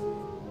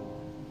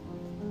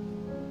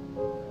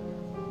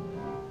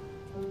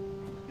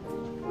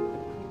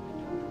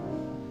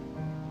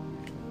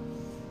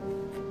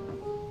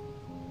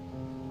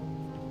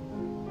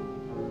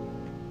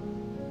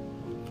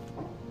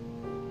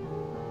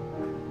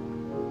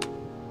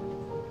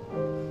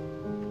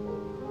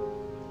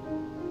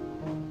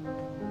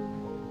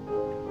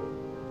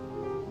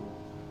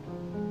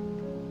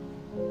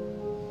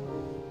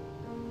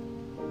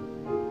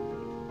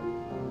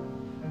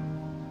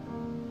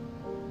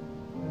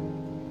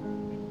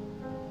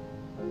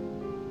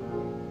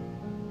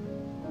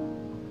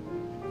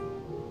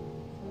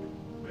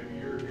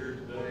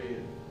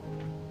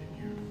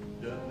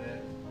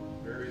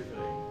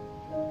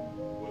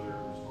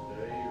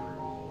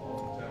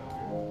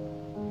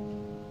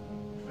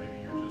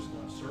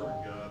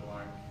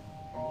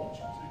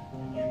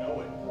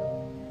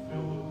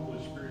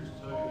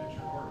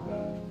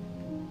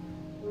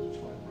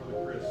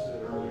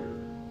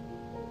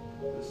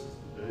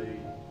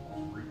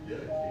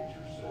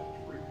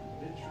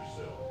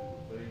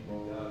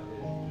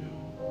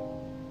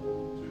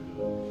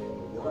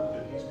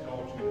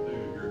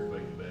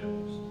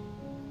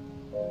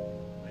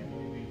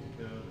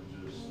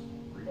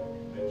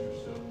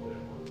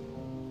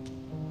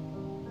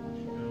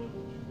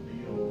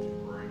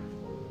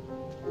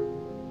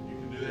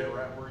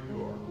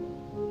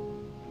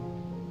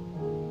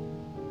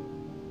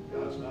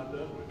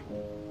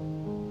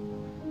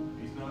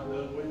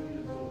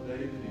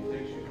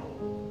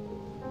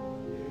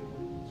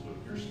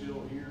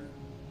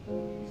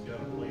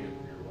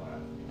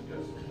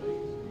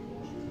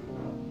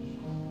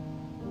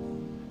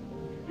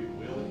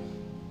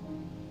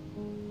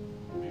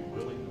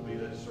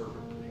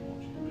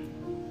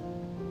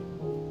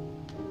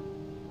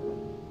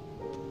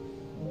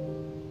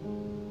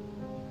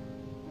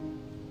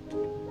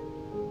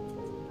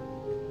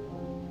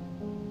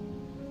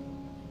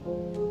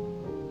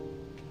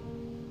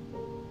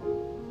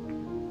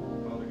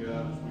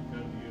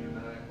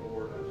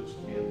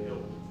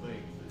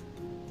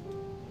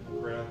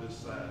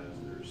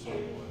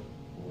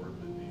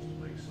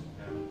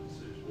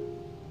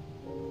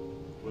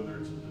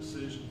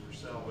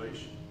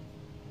 Salvation,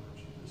 or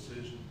it's a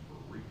decision for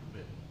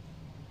recommitment.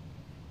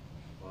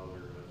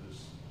 Father, I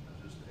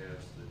just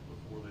ask that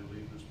before they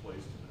leave this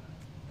place tonight,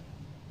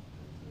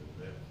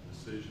 that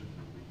decision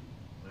will be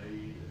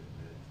made and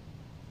that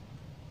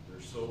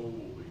their soul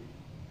will be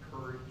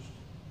encouraged.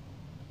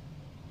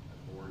 And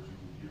Lord, you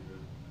will give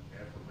them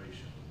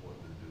affirmation of what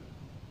they're doing.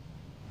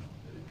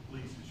 That it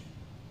pleases you.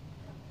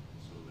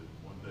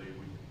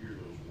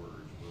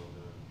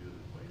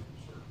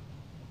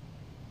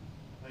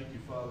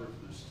 Father,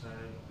 for this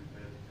time that we've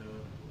had to come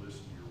to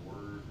listen to your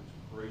word, to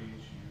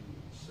praise you,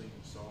 and sing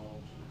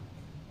songs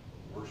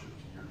of worship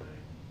to your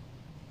name.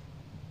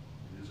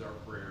 It is our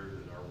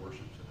prayer that our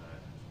worship tonight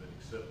has been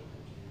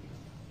acceptable to you.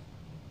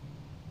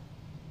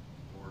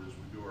 Lord, as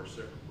we go our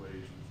separate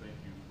ways, we thank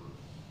you for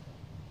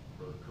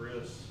Brother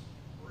Chris,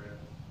 Brent,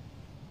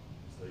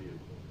 as they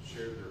have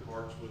shared their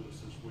hearts with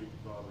us this week.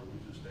 Father, we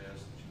just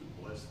ask that you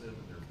would bless them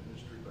in their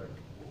ministry back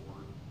to Fort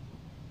Worth,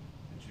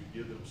 that you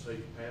give them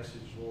safe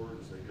passage, Lord,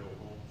 as they go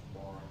home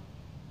tomorrow.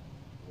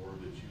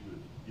 Lord, that you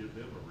would give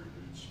them a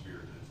renewed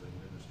spirit as they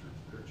minister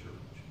to their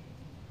church.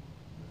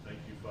 We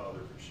thank you,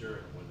 Father, for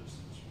sharing with us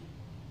this week,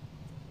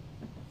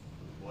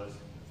 for the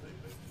blessing that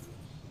they've been to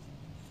us.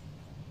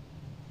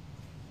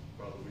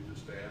 Father, we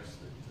just ask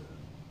that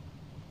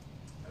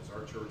as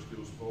our church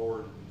goes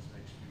forward in these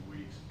next few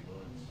weeks and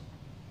months,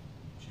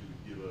 that you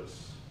would give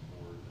us,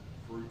 Lord,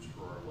 fruits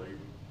for our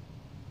labor.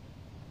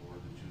 Lord,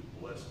 that you would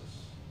bless us,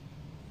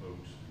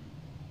 folks who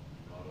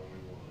not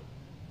only want to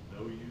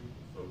know you,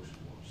 but folks who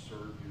want to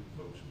serve you,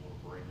 folks who want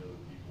to bring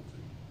other people to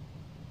you.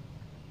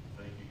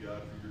 Thank you,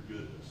 God, for your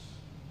goodness.